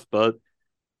stuff, but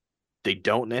they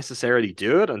don't necessarily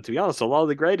do it. And to be honest, a lot of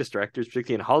the greatest directors,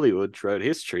 particularly in Hollywood throughout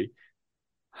history,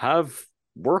 have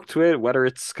worked with, whether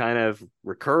it's kind of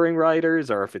recurring writers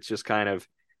or if it's just kind of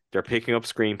they're picking up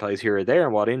screenplays here or there,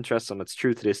 and what interests them, it's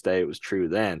true to this day, it was true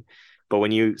then. But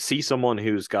when you see someone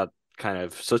who's got kind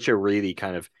of such a really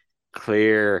kind of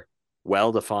clear,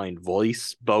 well-defined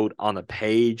voice, both on a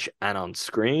page and on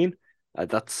screen,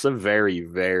 that's a very,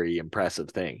 very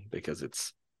impressive thing, because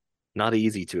it's not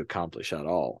easy to accomplish at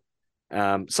all.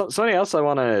 Something else I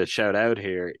want to shout out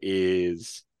here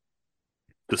is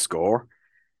the score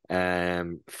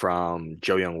from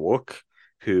Jo Young-wook,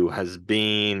 who has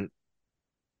been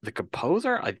the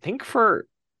composer, I think for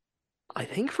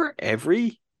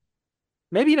every,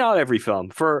 maybe not every film,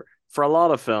 for a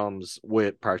lot of films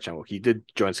with Park Chan Wook. He did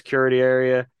Joint Security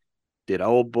Area, did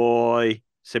Old Boy,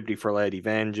 Sympathy for Lady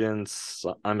Vengeance,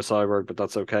 I'm a Cyborg, but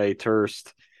That's Okay,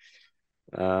 Thirst.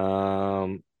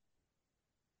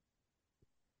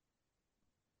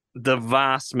 The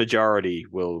vast majority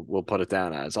will put it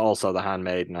down as also The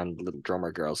Handmaiden and Little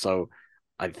Drummer Girl. So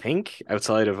I think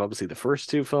outside of obviously the first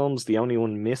two films, the only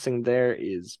one missing there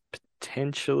is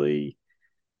potentially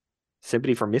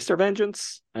Sympathy for Mr.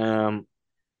 Vengeance. A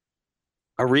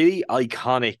really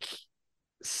iconic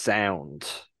sound.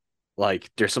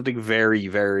 Like, there's something very,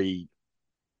 very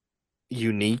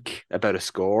unique about a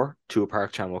score to a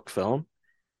Park Chan-wook film.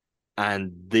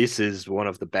 And this is one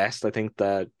of the best, I think,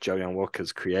 that Jo Young-wook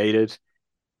has created.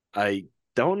 I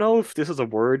don't know if this is a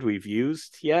word we've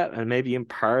used yet, and maybe in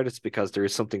part it's because there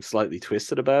is something slightly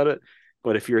twisted about it.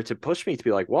 But if you were to push me to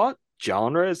be like, what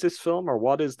genre is this film? Or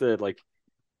what is the, like,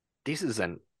 this is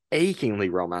an achingly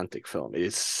romantic film. It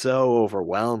is so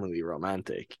overwhelmingly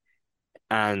romantic.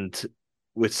 And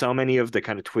with so many of the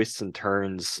kind of twists and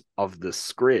turns of the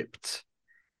script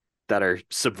that are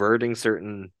subverting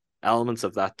certain elements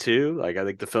of that too. Like, I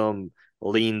think the film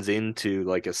leans into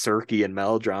like a Sirkian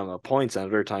melodrama at points, and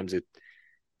other times it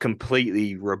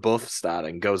completely rebuffs that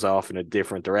and goes off in a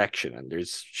different direction. And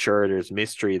there's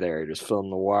mystery there, there's film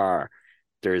noir,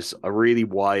 there's a really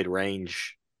wide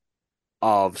range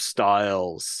of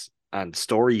styles and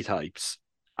story types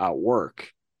at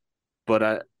work.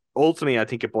 But ultimately, I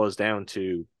think it boils down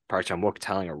to Park Chan-wook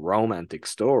telling a romantic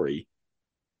story,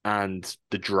 and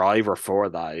the driver for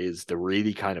that is the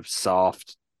really kind of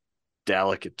soft,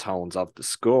 delicate tones of the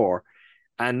score.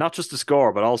 And not just the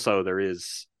score, but also there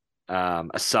is a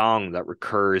song that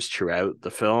recurs throughout the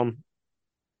film,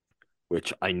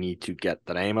 which I need to get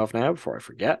the name of now before I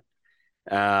forget.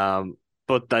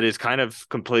 But that is kind of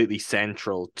completely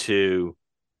central to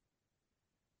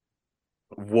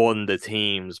one, the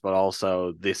themes, but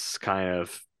also this kind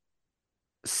of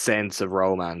sense of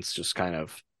romance just kind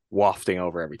of wafting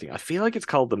over everything. I feel like it's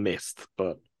called The Mist,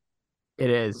 but It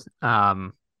is.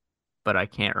 But I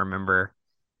can't remember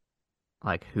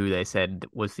like who they said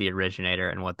was the originator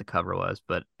and what the cover was,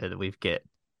 but we get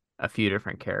a few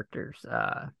different characters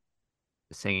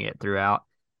singing it throughout.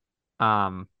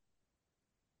 Um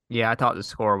yeah, I thought the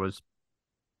score was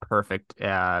perfect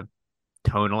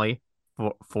tonally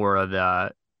for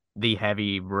the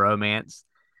heavy romance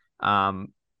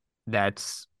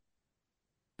that's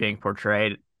being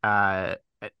portrayed. And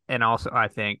also I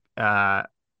think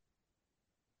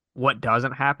what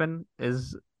doesn't happen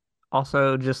is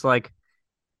also just like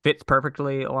fits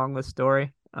perfectly along the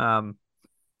story.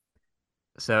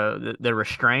 So the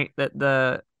restraint that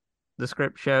the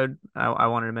script showed, I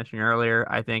wanted to mention earlier,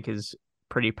 I think is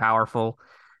pretty powerful.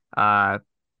 Uh,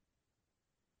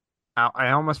 I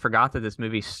almost forgot that this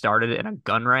movie started in a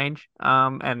gun range.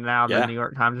 And now the Yeah. New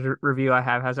York Times review I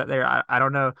have has that there. I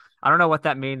don't know. I don't know what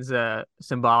that means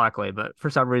symbolically, but for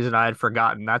some reason I had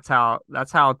forgotten. That's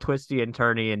how twisty and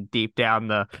turny and deep down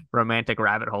the romantic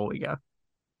rabbit hole we go.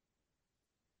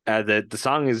 The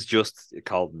song is just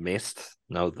called Mist.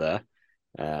 No,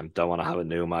 don't want to have a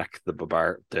Numac, the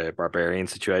barbarian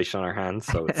situation on our hands.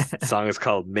 So the song is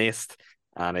called Mist,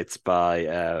 and it's by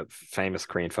a famous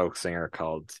Korean folk singer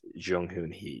called Jung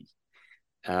Hoon Hee.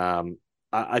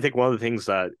 I think one of the things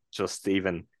that just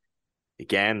even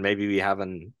again maybe we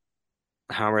haven't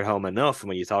hammered home enough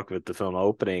when you talk about the film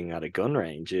opening at a gun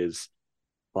range is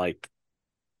like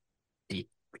the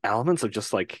elements of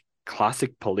just like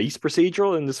classic police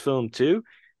procedural in this film too.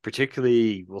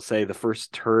 Particularly, we'll say the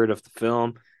first third of the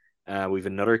film. We've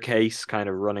another case kind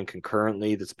of running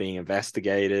concurrently that's being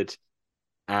investigated,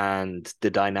 and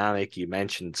the dynamic you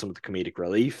mentioned, some of the comedic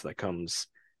relief that comes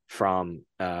from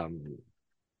the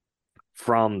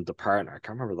partner. I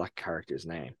can't remember that character's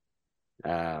name.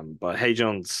 But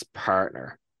Hae-jung's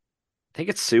partner, I think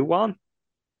it's Soo-won.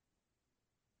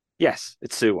 Yes,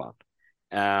 it's Soo-won.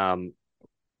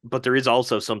 But there is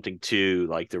also something to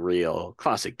like the real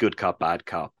classic good cop, bad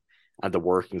cop, and the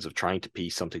workings of trying to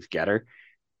piece something together.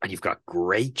 And you've got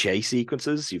great chase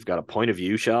sequences. You've got a point of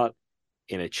view shot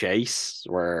in a chase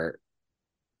where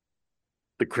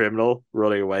the criminal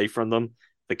running away from them,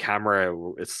 the camera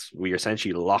is we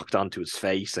essentially locked onto his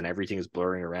face and everything is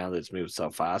blurring around. It's moved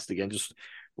so fast again, just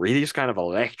really just kind of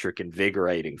electric,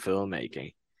 invigorating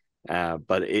filmmaking.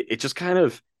 But it just kind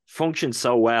of functions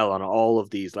so well on all of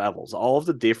these levels, all of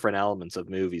the different elements of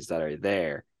movies that are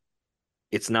there.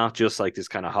 It's not just like this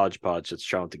kind of hodgepodge that's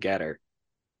thrown together.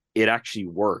 It actually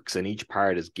works, and each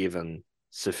part is given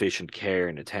sufficient care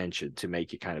and attention to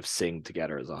make it kind of sing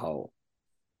together as a whole.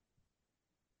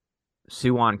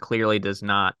 Suwon clearly does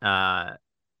not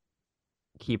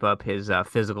keep up his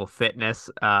physical fitness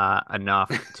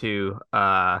enough to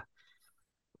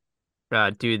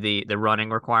do the running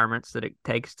requirements that it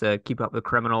takes to keep up with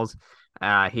criminals.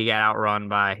 He got outrun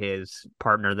by his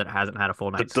partner that hasn't had a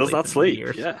full night's Does sleep not in sleep,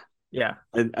 years. yeah. Yeah.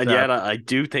 And So, yet I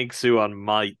do think Suwon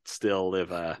might still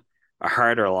live a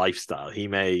harder lifestyle. He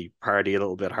may party a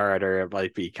little bit harder. It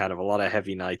might be kind of a lot of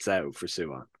heavy nights out for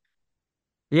Suwon.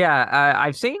 yeah,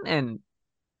 I've seen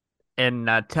in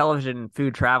television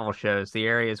food travel shows the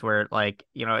areas where like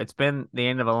it's been the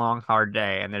end of a long hard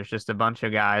day and there's just a bunch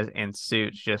of guys in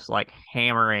suits just like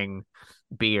hammering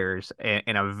beers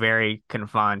in a very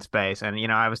confined space.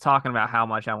 And I was talking about how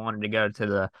much I wanted to go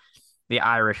to the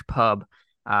Irish pub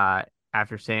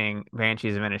after seeing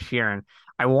Banshees of Inisherin.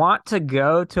 I want to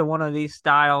go to one of these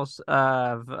styles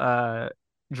of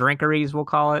drinkeries, we'll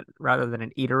call it, rather than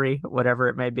an eatery, whatever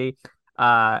it may be.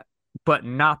 But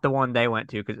not the one they went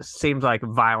to, because it seems like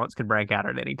violence could break out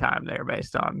at any time there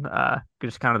based on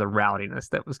just kind of the rowdiness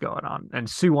that was going on. And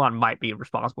Suwon might be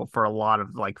responsible for a lot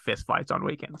of like fist fights on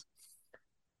weekends.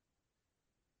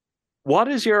 What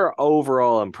is your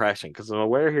overall impression? Because I'm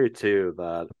aware here too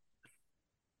that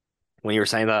when you were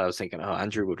saying that, I was thinking, oh,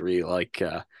 Andrew would really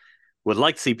would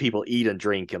like to see people eat and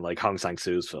drink in like Hong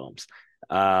Sang-soo's films.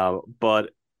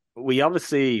 But we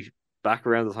obviously back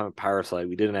around the time of Parasite,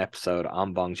 we did an episode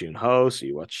on Bong Joon-ho, so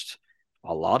you watched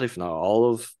a lot, if not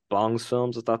all, of Bong's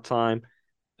films at that time.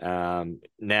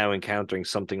 Now encountering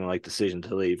something like Decision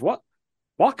to Leave. What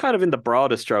kind of in the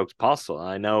broadest strokes possible?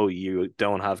 I know you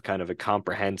don't have kind of a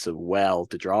comprehensive well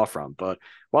to draw from, but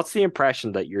what's the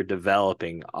impression that you're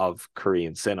developing of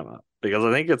Korean cinema? Because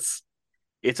I think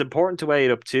it's important to weigh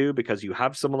it up too, because you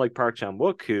have someone like Park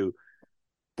Chan-wook who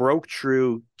broke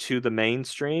through to the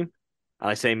mainstream.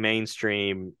 I say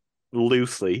mainstream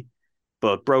loosely,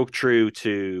 but broke through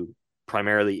to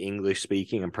primarily English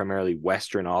speaking and primarily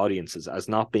Western audiences as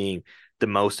not being the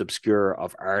most obscure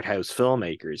of art house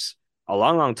filmmakers a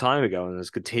long, long time ago, and has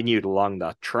continued along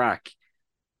that track.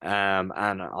 And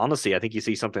honestly, I think you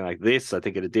see something like this, I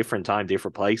think at a different time,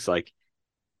 different place, like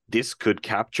this could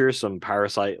capture some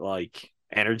Parasite like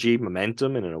energy,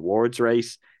 momentum in an awards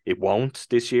race. It won't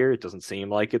this year. It doesn't seem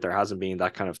like it. There hasn't been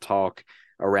that kind of talk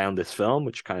around this film,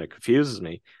 which kind of confuses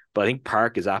me. But I think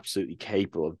Park is absolutely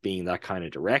capable of being that kind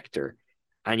of director.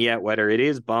 And yet, whether it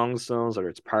is Bong's films or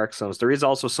it's Park's films, there is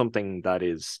also something that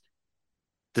is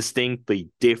distinctly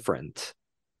different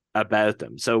about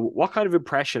them. So what kind of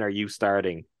impression are you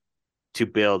starting to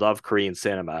build of Korean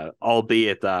cinema,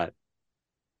 albeit that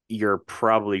you're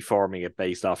probably forming it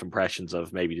based off impressions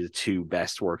of maybe the two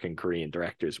best working Korean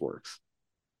directors' works.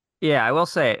 Yeah, I will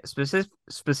say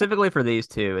specifically for these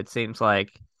two, it seems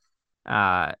like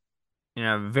uh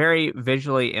very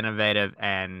visually innovative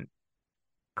and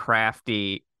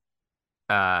crafty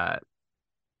uh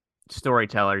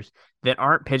storytellers that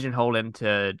aren't pigeonholed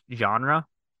into genre.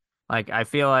 Like I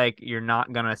feel like you're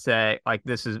not gonna say like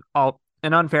this is all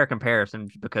an unfair comparison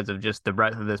because of just the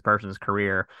breadth of this person's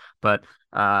career, but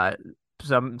uh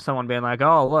someone being like,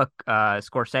 "Oh, look,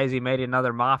 Scorsese made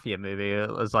another mafia movie."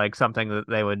 It was like something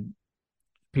that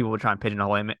people would try and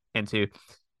pigeonhole him into,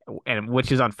 and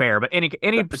which is unfair. But any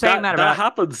saying that That about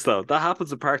happens though. That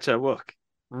happens in Park Chan Wook.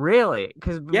 really,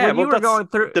 because Yeah, when well, you were that's going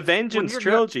through the when Vengeance you're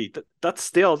trilogy. That's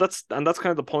still that's kind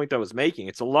of the point I was making.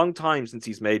 It's a long time since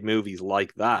he's made movies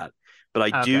like that, but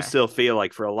I do okay, still feel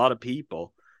like for a lot of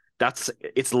people,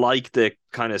 it's like the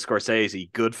kind of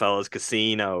Scorsese Goodfellas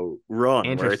Casino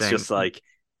run, where it's interesting, just like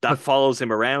that but follows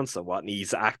him around somewhat, and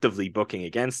he's actively booking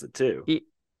against it too.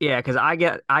 yeah, because I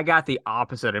got the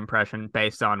opposite impression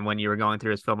based on when you were going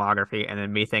through his filmography, and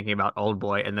then me thinking about Old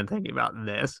Boy, and then thinking about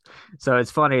this. So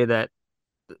it's funny that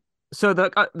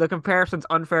the comparison's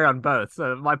unfair on both.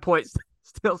 So my point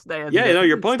still stands Yeah, you that know,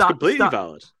 your point's stop completely stop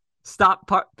valid. stop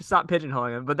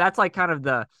pigeonholing him. But that's like kind of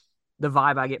the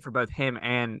vibe I get for both him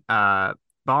and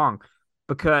Bong,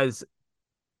 because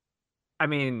I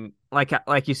mean, like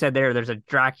you said there's a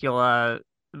Dracula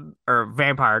or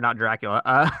vampire, not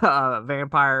Dracula,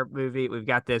 vampire movie. We've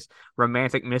got this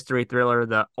romantic mystery thriller,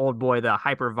 the Old Boy, the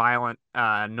hyper violent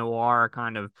noir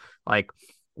kind of like.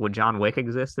 Would John Wick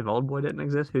exist if Old Boy didn't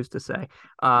exist? Who's to say?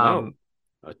 No, Um,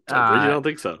 I really uh, don't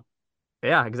think so.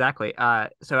 yeah, exactly.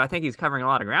 So I think he's covering a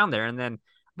lot of ground there. And then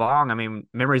Bong, I mean,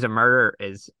 Memories of Murder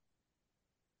is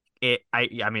it.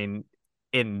 I mean,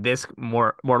 in this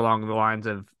more along the lines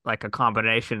of like a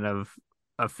combination of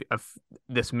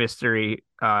this mystery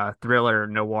thriller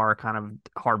noir kind of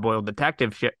hard boiled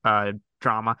detective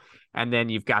drama, and then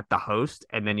you've got The Host,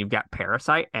 and then you've got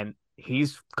Parasite, and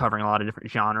he's covering a lot of different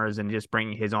genres and just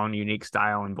bringing his own unique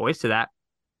style and voice to that.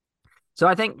 So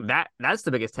I think that's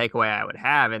the biggest takeaway I would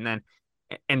have. And then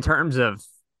in terms of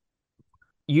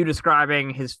you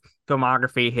describing his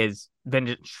filmography, his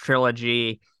Vengeance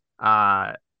trilogy,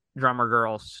 uh, Drummer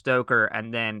Girl, Stoker,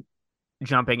 and then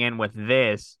jumping in with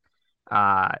this,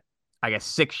 uh, I guess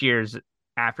 6 years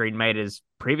after he'd made his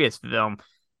previous film,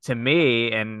 to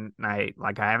me, and I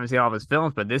haven't seen all of his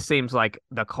films, but this seems like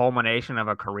the culmination of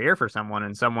a career for someone,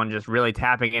 and someone just really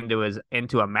tapping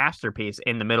into a masterpiece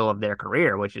in the middle of their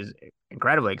career, which is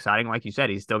incredibly exciting. Like you said,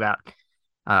 he's still got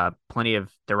plenty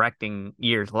of directing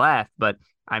years left, but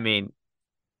I mean,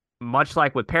 much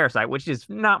like with Parasite, which is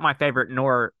not my favorite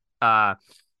nor the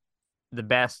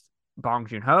best Bong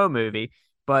Joon Ho movie,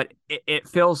 but it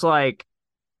feels like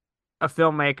a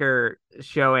filmmaker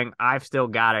showing I've still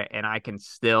got it and I can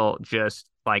still just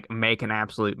like make an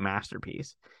absolute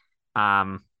masterpiece.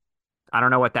 Um, I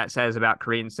don't know what that says about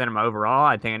Korean cinema overall.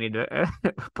 I think I need to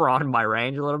broaden my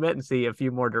range a little bit and see a few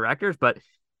more directors, but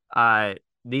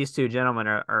these two gentlemen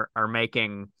are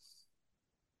making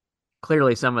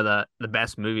clearly some of the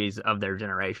best movies of their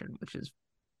generation, which is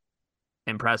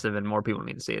impressive, and more people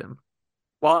need to see them.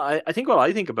 Well, I think what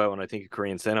I think about when I think of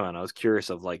Korean cinema, and I was curious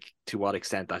of like to what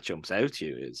extent that jumps out to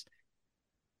you, is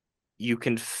you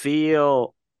can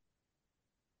feel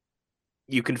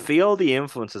the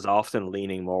influences often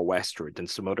leaning more westward than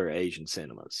some other Asian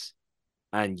cinemas.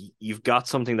 And you've got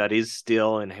something that is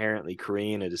still inherently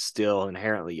Korean, it is still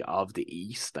inherently of the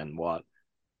East and what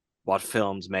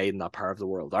films made in that part of the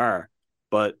world are.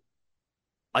 But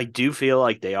I do feel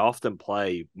like they often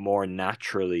play more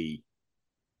naturally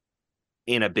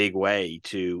in a big way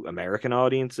to American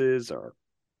audiences or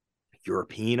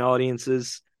European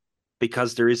audiences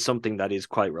because there is something that is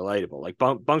quite relatable. Like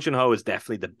Bong Joon-ho is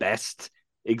definitely the best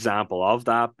example of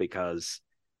that because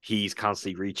he's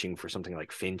constantly reaching for something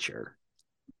like Fincher,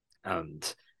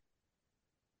 and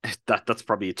that's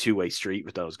probably a two-way street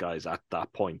with those guys at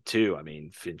that point too. I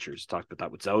mean, Fincher's talked about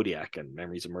that with Zodiac and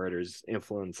Memories of Murder's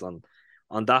influence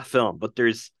on that film, but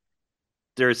there's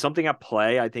something at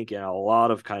play, I think, in a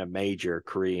lot of kind of major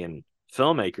Korean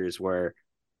filmmakers where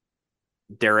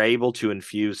they're able to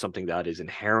infuse something that is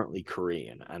inherently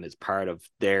Korean and is part of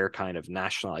their kind of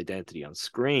national identity on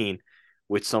screen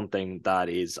with something that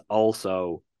is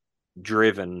also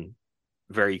driven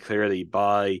very clearly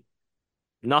by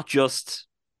not just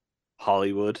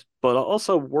Hollywood, but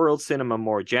also world cinema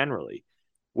more generally,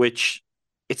 which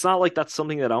it's not like that's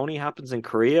something that only happens in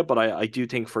Korea, but I do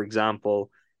think, for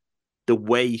example, the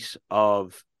weight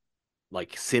of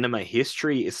like cinema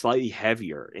history is slightly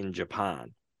heavier in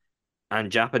Japan.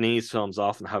 And Japanese films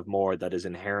often have more that is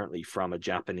inherently from a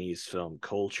Japanese film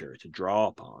culture to draw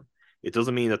upon. It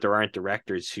doesn't mean that there aren't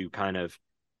directors who kind of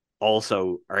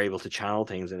also are able to channel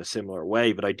things in a similar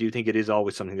way, but I do think it is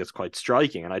always something that's quite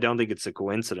striking. And I don't think it's a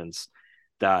coincidence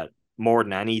that more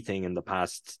than anything in the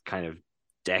past kind of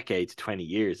decade to 20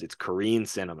 years, it's Korean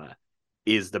cinema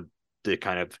is the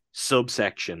kind of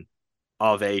subsection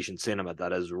of Asian cinema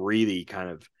that has really kind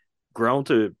of grown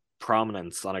to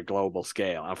prominence on a global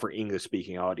scale and for English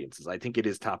speaking audiences. I think it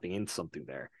is tapping into something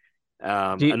there.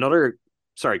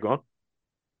 Sorry, go on.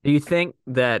 Do you think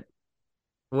that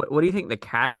what do you think the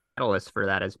catalyst for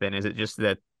that has been? Is it just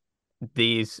that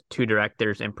these two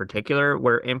directors in particular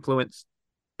were influenced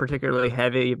particularly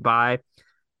heavy by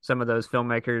some of those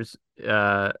filmmakers,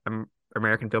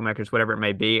 American filmmakers, whatever it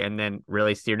may be, and then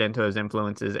really steered into those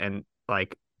influences and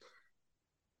like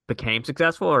became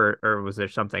successful, or was there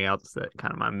something else that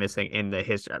kind of I'm missing in the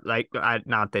history? Like,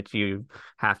 not that you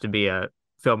have to be a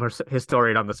film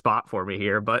historian on the spot for me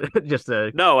here, but just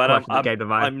a question that came to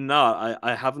mind. I'm not.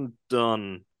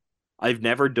 I've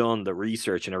never done the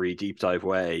research in a really deep dive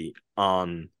way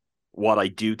on what I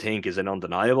do think is an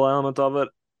undeniable element of it,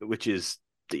 which is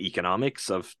the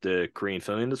economics of the Korean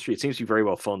film industry. It seems to be very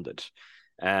well funded.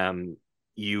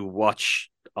 You watch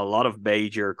a lot of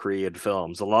major Korean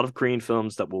films, a lot of Korean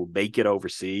films that will make it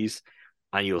overseas,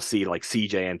 and you'll see like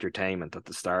CJ Entertainment at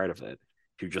the start of it,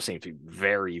 who just seem to be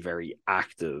very, very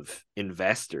active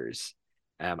investors.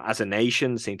 As a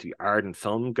nation, seem to be ardent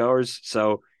film goers.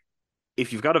 So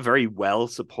if you've got a very well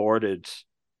supported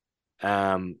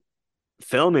film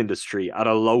industry at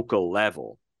a local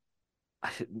level,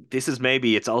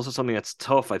 it's also something that's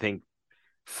tough, I think,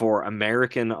 for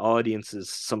American audiences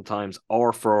sometimes,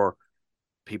 or for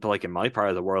people like in my part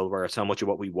of the world where so much of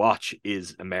what we watch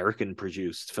is American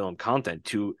produced film content,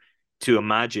 to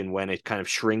imagine when it kind of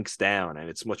shrinks down and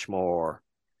it's much more,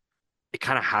 it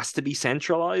kind of has to be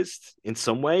centralized in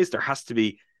some ways. There has to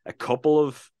be a couple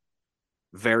of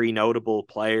very notable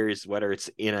players, whether it's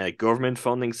in a government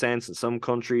funding sense in some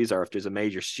countries, or if there's a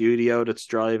major studio that's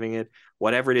driving it,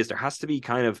 whatever it is, there has to be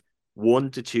kind of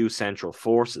 1 to 2 central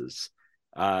forces.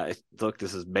 Look,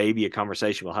 this is maybe a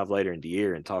conversation we'll have later in the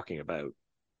year in talking about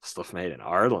stuff made in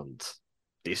Ireland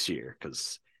this year,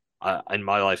 because in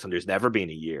my lifetime there's never been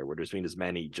a year where there's been as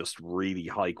many just really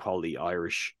high quality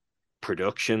Irish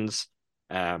productions,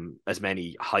 as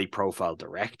many high profile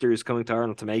directors coming to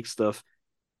Ireland to make stuff.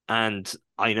 And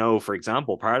I know, for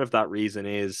example, part of that reason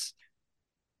is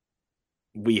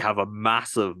we have a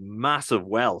massive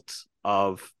wealth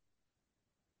of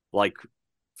like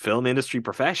film industry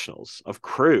professionals, of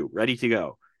crew ready to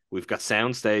go. We've got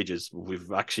sound stages.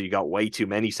 We've actually got way too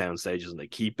many sound stages, and they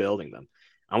keep building them.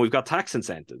 And we've got tax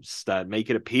incentives that make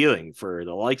it appealing for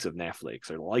the likes of Netflix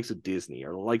or the likes of Disney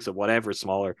or the likes of whatever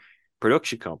smaller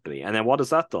production company. And then what has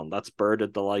that done? That's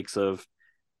birded the likes of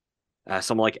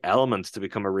someone like Elements to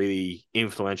become a really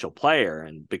influential player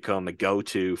and become a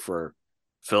go-to for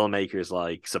filmmakers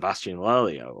like Sebastian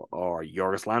Lelio or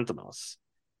Yorgos Lanthimos.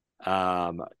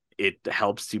 It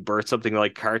helps to birth something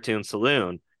like Cartoon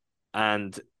Saloon.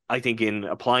 And I think in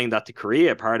applying that to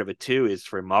Korea, part of it too is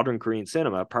for modern Korean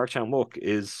cinema, Park Chan-wook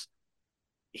is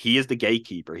the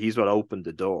gatekeeper. He's what opened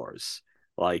the doors.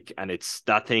 Like, and it's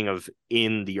that thing of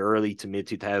in the early to mid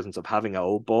 2000s of having an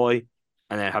Old Boy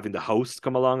and then having The Host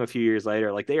come along a few years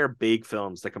later. Like, they are big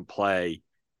films that can play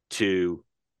to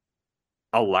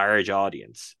a large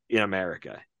audience in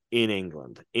America, in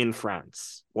England, in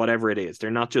France, whatever it is.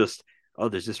 They're not just, oh,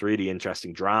 there's this really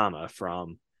interesting drama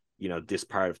from, this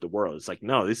part of the world. It's like,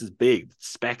 no, this is big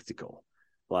spectacle.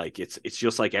 Like, it's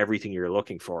just like everything you're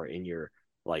looking for in your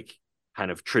like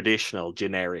kind of traditional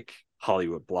generic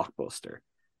Hollywood blockbuster.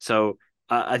 So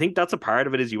I think that's a part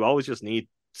of it, is you always just need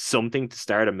something to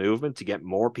start a movement to get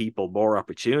more people, more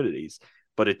opportunities.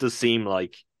 But it does seem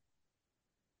like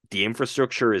the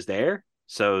infrastructure is there.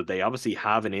 So they obviously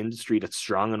have an industry that's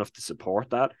strong enough to support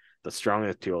that, that's strong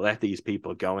enough to let these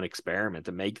people go and experiment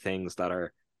and make things that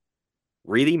are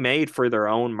really made for their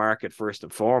own market first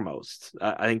and foremost.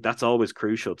 I think that's always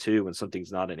crucial too. When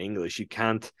something's not in English, you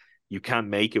can't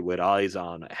make it with eyes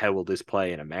on how will this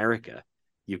play in America.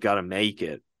 You've got to make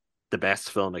it the best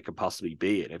film it can possibly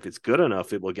be. And if it's good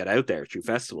enough, it will get out there through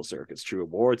festival circuits, through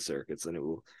award circuits, and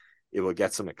it will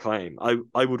get some acclaim.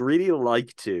 I would really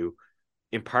like to,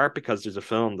 in part because there's a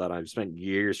film that I've spent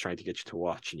years trying to get you to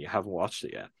watch and you haven't watched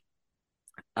it yet.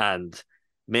 And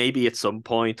maybe at some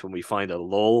point when we find a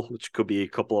lull, which could be a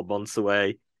couple of months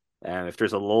away, if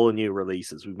there's a lull in new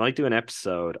releases, we might do an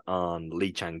episode on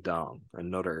Lee Chang-dong,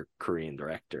 another Korean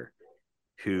director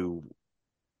who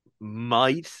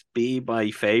might be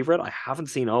my favorite. I haven't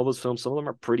seen all those films. Some of them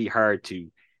are pretty hard to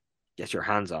get your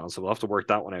hands on, so we'll have to work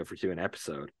that one out for doing an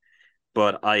episode.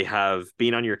 But I have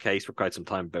been on your case for quite some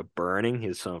time about Burning,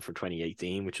 his film from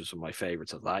 2018, which was one of my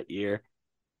favorites of that year.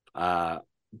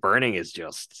 Burning is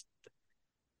just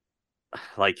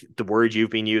like the word you've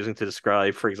been using to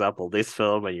describe, for example, this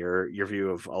film and your view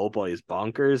of Oldboy is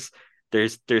bonkers.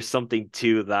 There's something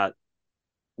to that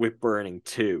with Burning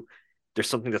too. There's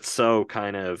something that's so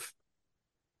kind of,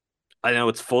 I know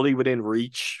it's fully within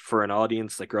reach for an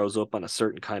audience that grows up on a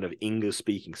certain kind of English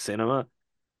speaking cinema.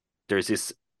 There's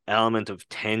this element of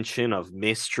tension, of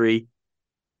mystery,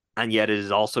 and yet it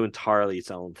is also entirely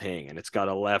its own thing. And it's got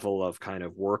a level of kind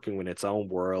of working with its own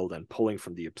world and pulling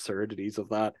from the absurdities of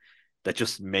that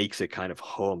just makes it kind of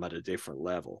hum at a different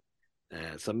level.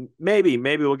 So maybe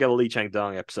we'll get a Lee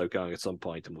Chang-dong episode going at some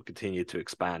point, and we'll continue to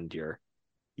expand your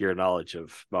knowledge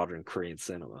of modern Korean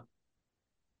cinema.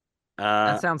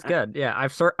 That sounds good. Yeah,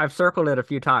 I've circled it a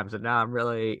few times, and now I'm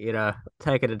really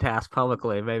taking a task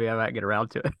publicly. Maybe I might get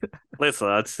around to it. Listen,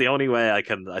 that's the only way I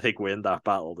think win that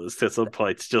battle is to at some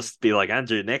point just be like,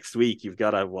 Andrew, next week you've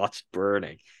got to watch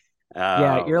Burning.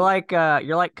 Yeah, you're like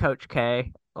Coach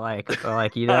K. Like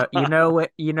you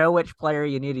know which player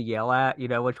you need to yell at. You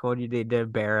know which one you need to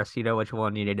embarrass. You know which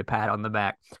one you need to pat on the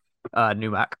back.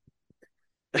 Numac.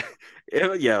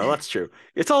 Yeah, well, that's true.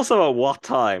 It's also at what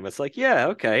time. It's like, yeah,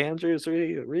 okay, Andrews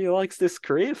really likes this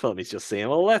Korean film he's just seen.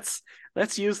 Well, let's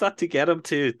use that to get him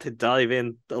to dive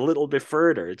in a little bit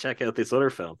further and check out this other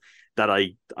film that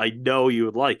I know you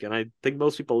would like, and I think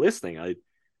most people listening,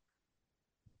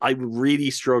 I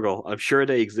really struggle. I'm sure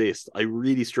they exist. I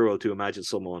really struggle to imagine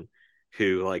someone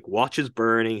who like watches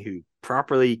Burning, who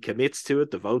properly commits to it,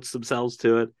 devotes themselves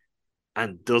to it,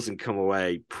 and doesn't come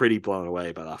away pretty blown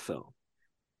away by that film.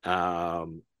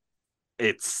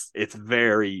 It's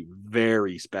very,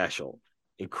 very special,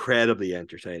 incredibly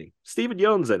entertaining. Stephen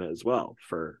Yeun's in it as well.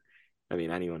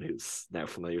 Anyone who's now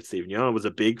familiar with Stephen Yeun, was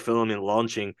a big film in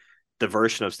launching the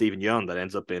version of Stephen Yeun that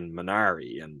ends up in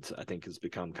Minari, and I think has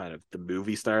become kind of the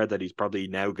movie star that he's probably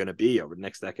now going to be over the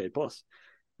next decade plus.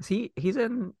 He's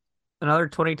in another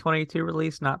 2022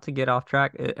 release? Not to get off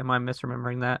track, am I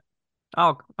misremembering that?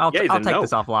 I'll take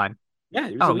this offline. Yeah.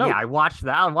 I watched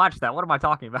that. What am I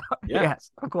talking about? Yeah.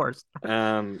 Yes, of course.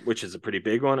 Which is a pretty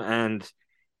big one, and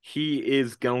he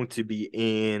is going to be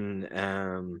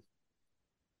in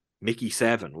Mickey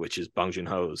 7, which is Bong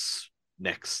Joon-ho's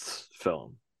next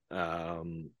film,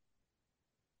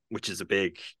 which is a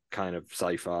big kind of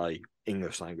sci-fi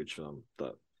English language film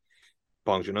that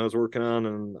Bong Joon-ho is working on,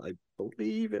 and I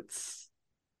believe it's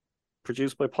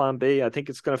produced by Plan B. I think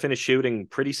it's going to finish shooting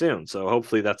pretty soon, so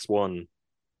hopefully that's one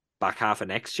back half of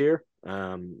next year.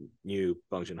 New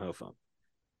Bong Joon-ho film.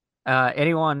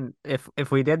 Anyone,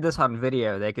 if we did this on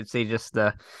video, they could see just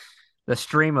the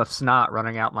stream of snot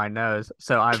running out my nose.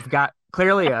 So I've got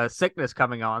clearly a sickness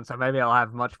coming on, so maybe I'll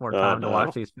have much more time to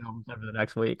watch these films over the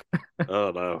next week.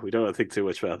 Oh no, we don't think too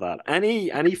much about that.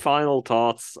 Any final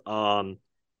thoughts on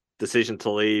Decision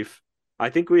to Leave? I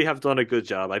think we have done a good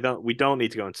job. We don't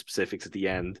need to go into specifics at the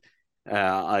end.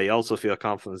 I also feel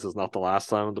confidence is not the last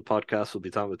time on the podcast we'll be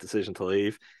talking about Decision to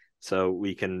Leave, so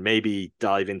we can maybe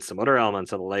dive into some other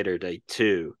elements at a later date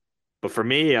too. But for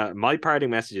me, my parting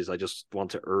message is I just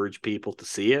want to urge people to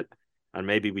see it, and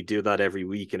maybe we do that every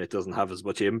week and it doesn't have as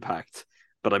much impact.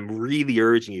 But I'm really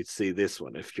urging you to see this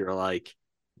one. If you're like,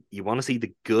 you want to see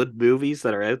the good movies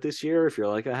that are out this year, if you're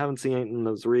like, I haven't seen anything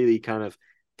that was really kind of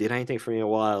did anything for me in a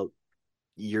while,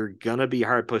 you're gonna be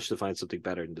hard pushed to find something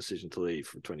better than Decision to Leave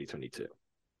from 2022.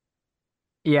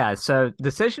 Yeah, so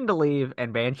Decision to Leave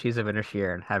and Banshees of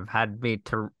Inisherin have had me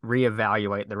to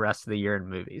reevaluate the rest of the year in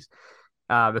movies.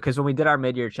 Because when we did our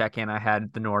mid-year check-in, I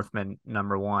had The Northman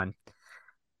 #1.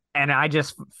 And I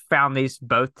just found these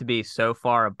both to be so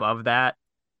far above that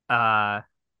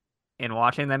in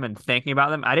watching them and thinking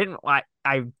about them.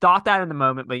 I thought that in the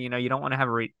moment, but, you don't want to have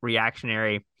a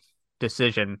reactionary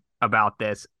decision about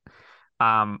this.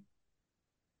 But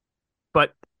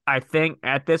I think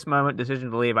at this moment,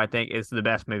 Decision to Leave, I think, is the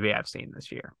best movie I've seen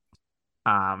this year.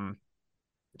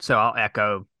 So I'll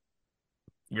echo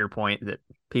your point that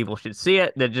people should see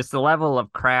it, that just the level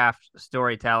of craft,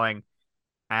 storytelling,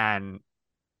 and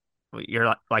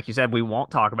you're like you said, we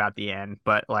won't talk about the end,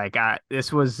 but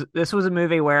this was a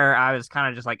movie where I was kind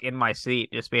of just like in my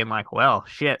seat, just being like, well,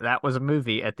 shit, that was a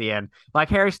movie at the end. Like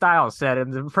Harry Styles said in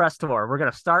the press tour, we're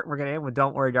gonna start, we're gonna end with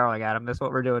 "Don't Worry, Darling," Adam. That's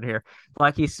what we're doing here.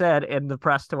 Like he said in the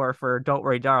press tour for "Don't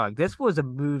Worry, Darling," this was a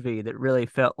movie that really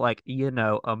felt like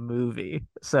a movie.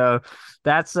 So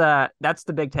that's the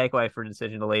big takeaway for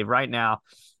Decision to Leave right now.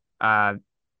 The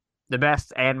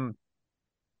best and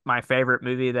my favorite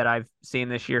movie that I've seen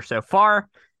this year so far.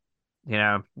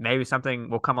 Maybe something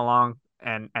will come along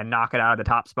and knock it out of the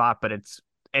top spot, but it's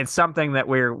something that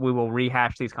we will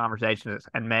rehash these conversations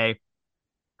and may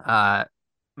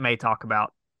talk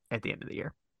about at the end of the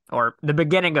year or the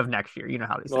beginning of next year. You know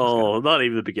how these things go. Not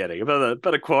even the beginning. About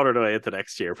a quarter of the way into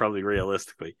next year, probably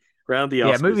realistically. Around the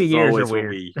Oscars, yeah, movie is years always are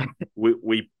weird. when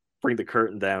we bring the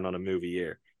curtain down on a movie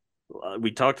year.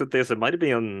 We talked about this. It might have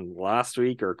been last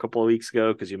week or a couple of weeks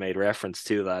ago because you made reference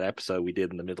to that episode we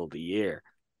did in the middle of the year.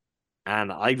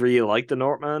 And I really liked The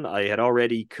Northman. I had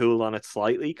already cooled on it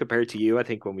slightly compared to you, I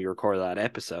think, when we recorded that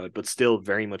episode, but still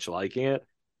very much liking it.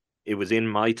 It was in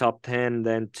my top 10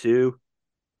 then too.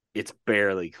 It's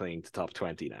barely clinging to top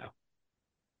 20 now.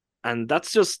 And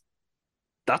that's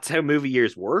how movie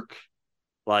years work.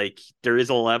 Like, there is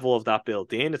a level of that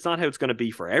built in. It's not how it's going to be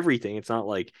for everything. It's not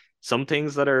like some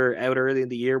things that are out early in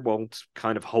the year won't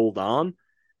kind of hold on,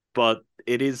 but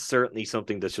it is certainly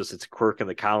something that's just, it's a quirk in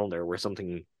the calendar where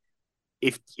something,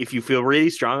 if you feel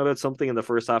really strong about something in the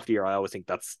first half of the year, I always think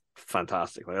that's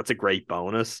fantastic. Like, that's a great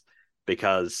bonus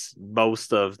because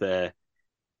most of the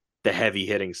heavy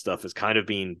hitting stuff is kind of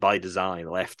being by design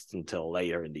left until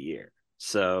later in the year.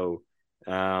 So,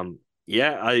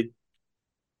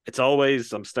 it's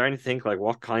always, I'm starting to think like,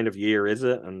 what kind of year is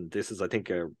it? And this is, I think,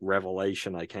 a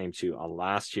revelation I came to on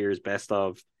last year's best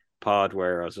of pod,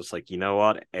 where I was just like, you know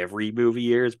what? Every movie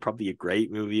year is probably a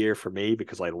great movie year for me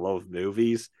because I love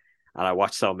movies and I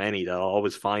watch so many that I'll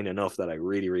always find enough that I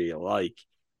really, really like.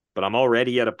 But I'm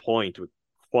already at a point with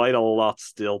quite a lot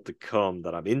still to come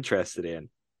that I'm interested in,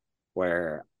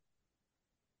 where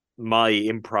my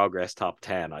in progress top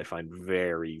 10, I find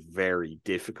very, very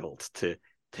difficult to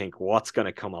think what's going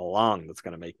to come along that's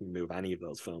going to make me move any of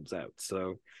those films out.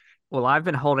 So, well, I've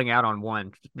been holding out on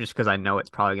one just because I know it's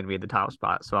probably going to be at the top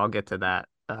spot. So I'll get to that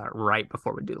right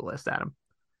before we do the list, Adam.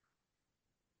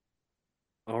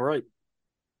 All right.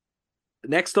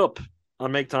 Next up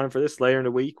on Make Time for This, later in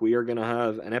the week, we are going to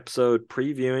have an episode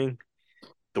previewing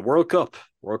the World Cup.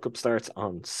 World Cup starts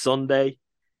on Sunday,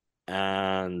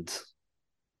 and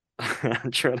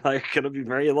Andrew and I are going to be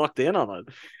very locked in on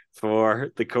it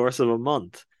for the course of a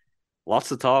month. Lots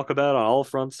to talk about on all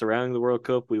fronts surrounding the World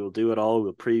Cup. We will do it all.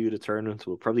 We'll preview the tournament.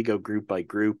 We'll probably go group by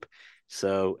group.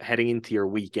 So heading into your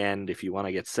weekend, if you want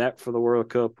to get set for the World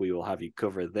Cup, we will have you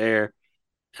covered there.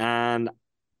 And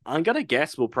I'm going to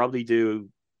guess we'll probably do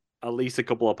at least a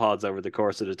couple of pods over the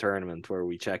course of the tournament where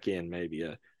we check in maybe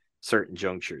at certain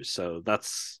junctures. So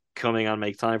that's coming on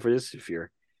Make Time for This. If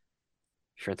you're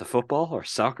into football or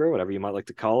soccer, whatever you might like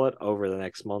to call it, over the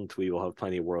next month, we will have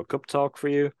plenty of World Cup talk for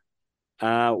you.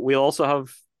 We'll also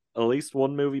have at least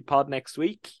one movie pod next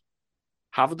week.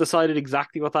 Haven't decided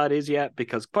exactly what that is yet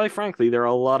because, quite frankly, there are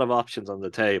a lot of options on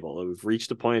the table. We've reached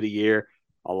a point of the year,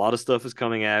 a lot of stuff is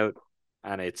coming out,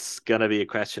 and it's going to be a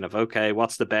question of, okay,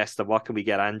 what's the best and what can we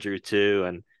get Andrew to,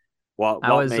 and what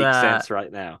makes sense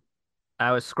right now?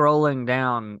 I was scrolling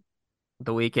down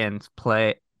the weekend's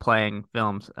playing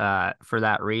films for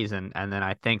that reason, and then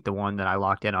I think the one that I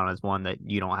locked in on is one that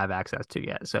you don't have access to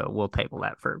yet, so we'll table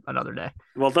that for another day.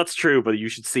 Well, that's true, but you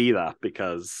should see that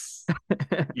because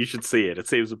you should see it. It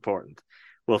seems important.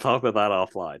 We'll talk about that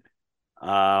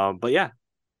offline. But yeah,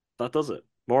 that does it.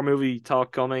 More movie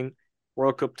talk coming.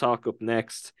 World Cup talk up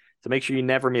next. So make sure you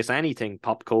never miss anything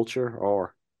pop culture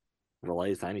or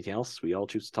related to anything else we all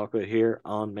choose to talk about here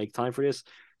on Make Time for This.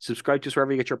 Subscribe to us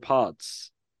wherever you get your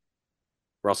pods.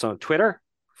 We're also on Twitter,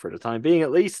 for the time being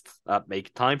at least, at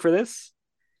Make Time for This.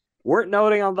 Worth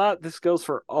noting on that, this goes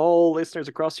for all listeners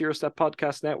across the Eurostep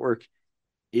Podcast Network.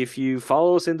 If you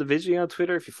follow us individually on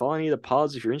Twitter, if you follow any of the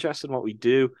pods, if you're interested in what we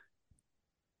do,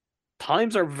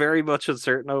 times are very much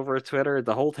uncertain over Twitter.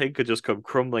 The whole thing could just come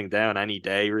crumbling down any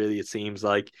day, really, it seems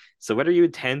like. So whether you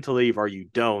intend to leave or you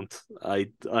don't, I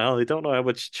don't know how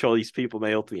much choice people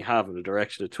may ultimately have in the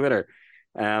direction of Twitter.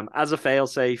 As a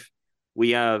failsafe,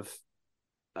 we have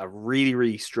a really,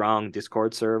 really strong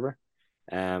Discord server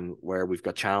where we've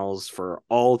got channels for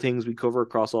all things we cover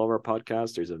across all of our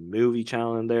podcasts. There's a movie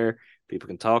channel in there. People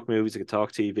can talk movies, they can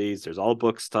talk TVs. There's all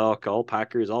books talk, all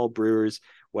Packers, all Brewers,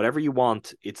 whatever you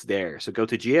want, it's there. So go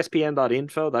to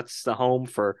gspn.info. That's the home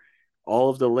for all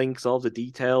of the links, all of the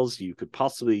details you could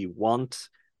possibly want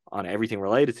on everything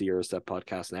related to the Eurostep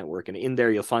Podcast Network. And in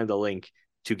there, you'll find the link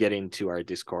to get into our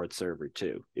Discord server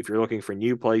too. If you're looking for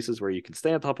new places where you can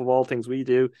stay on top of all things we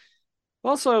do,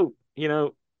 also,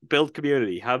 build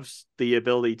community, have the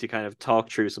ability to kind of talk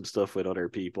through some stuff with other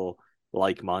people,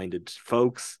 like-minded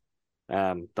folks.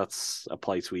 That's a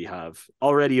place we have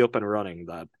already up and running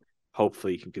that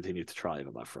hopefully can continue to thrive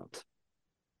on that front.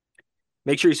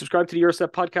 Make sure you subscribe to the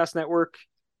Eurostep Podcast Network.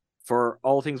 For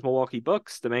All Things Milwaukee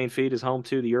Bucks, the main feed is home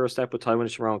to the Eurostep with Tywin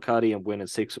Sharon Coddy and Win and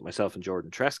Six with myself and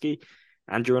Jordan Tresky.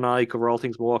 Andrew and I cover All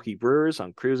Things Milwaukee Brewers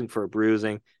on Cruising for a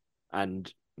Bruising,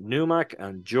 and Numac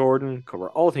and Jordan cover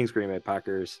all things Green Bay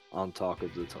Packers on Talk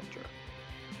of the Tundra.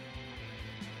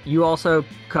 You also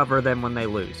cover them when they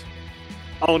lose.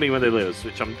 Only when they lose,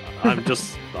 which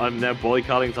I'm now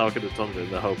boycotting Talk of the Tundra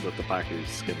in the hope that the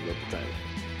Packers can get the title.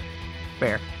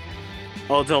 Fair.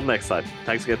 Well, until next time,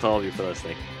 thanks again to all of you for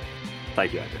listening.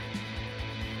 Thank you, Andrew.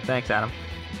 Thanks, Adam.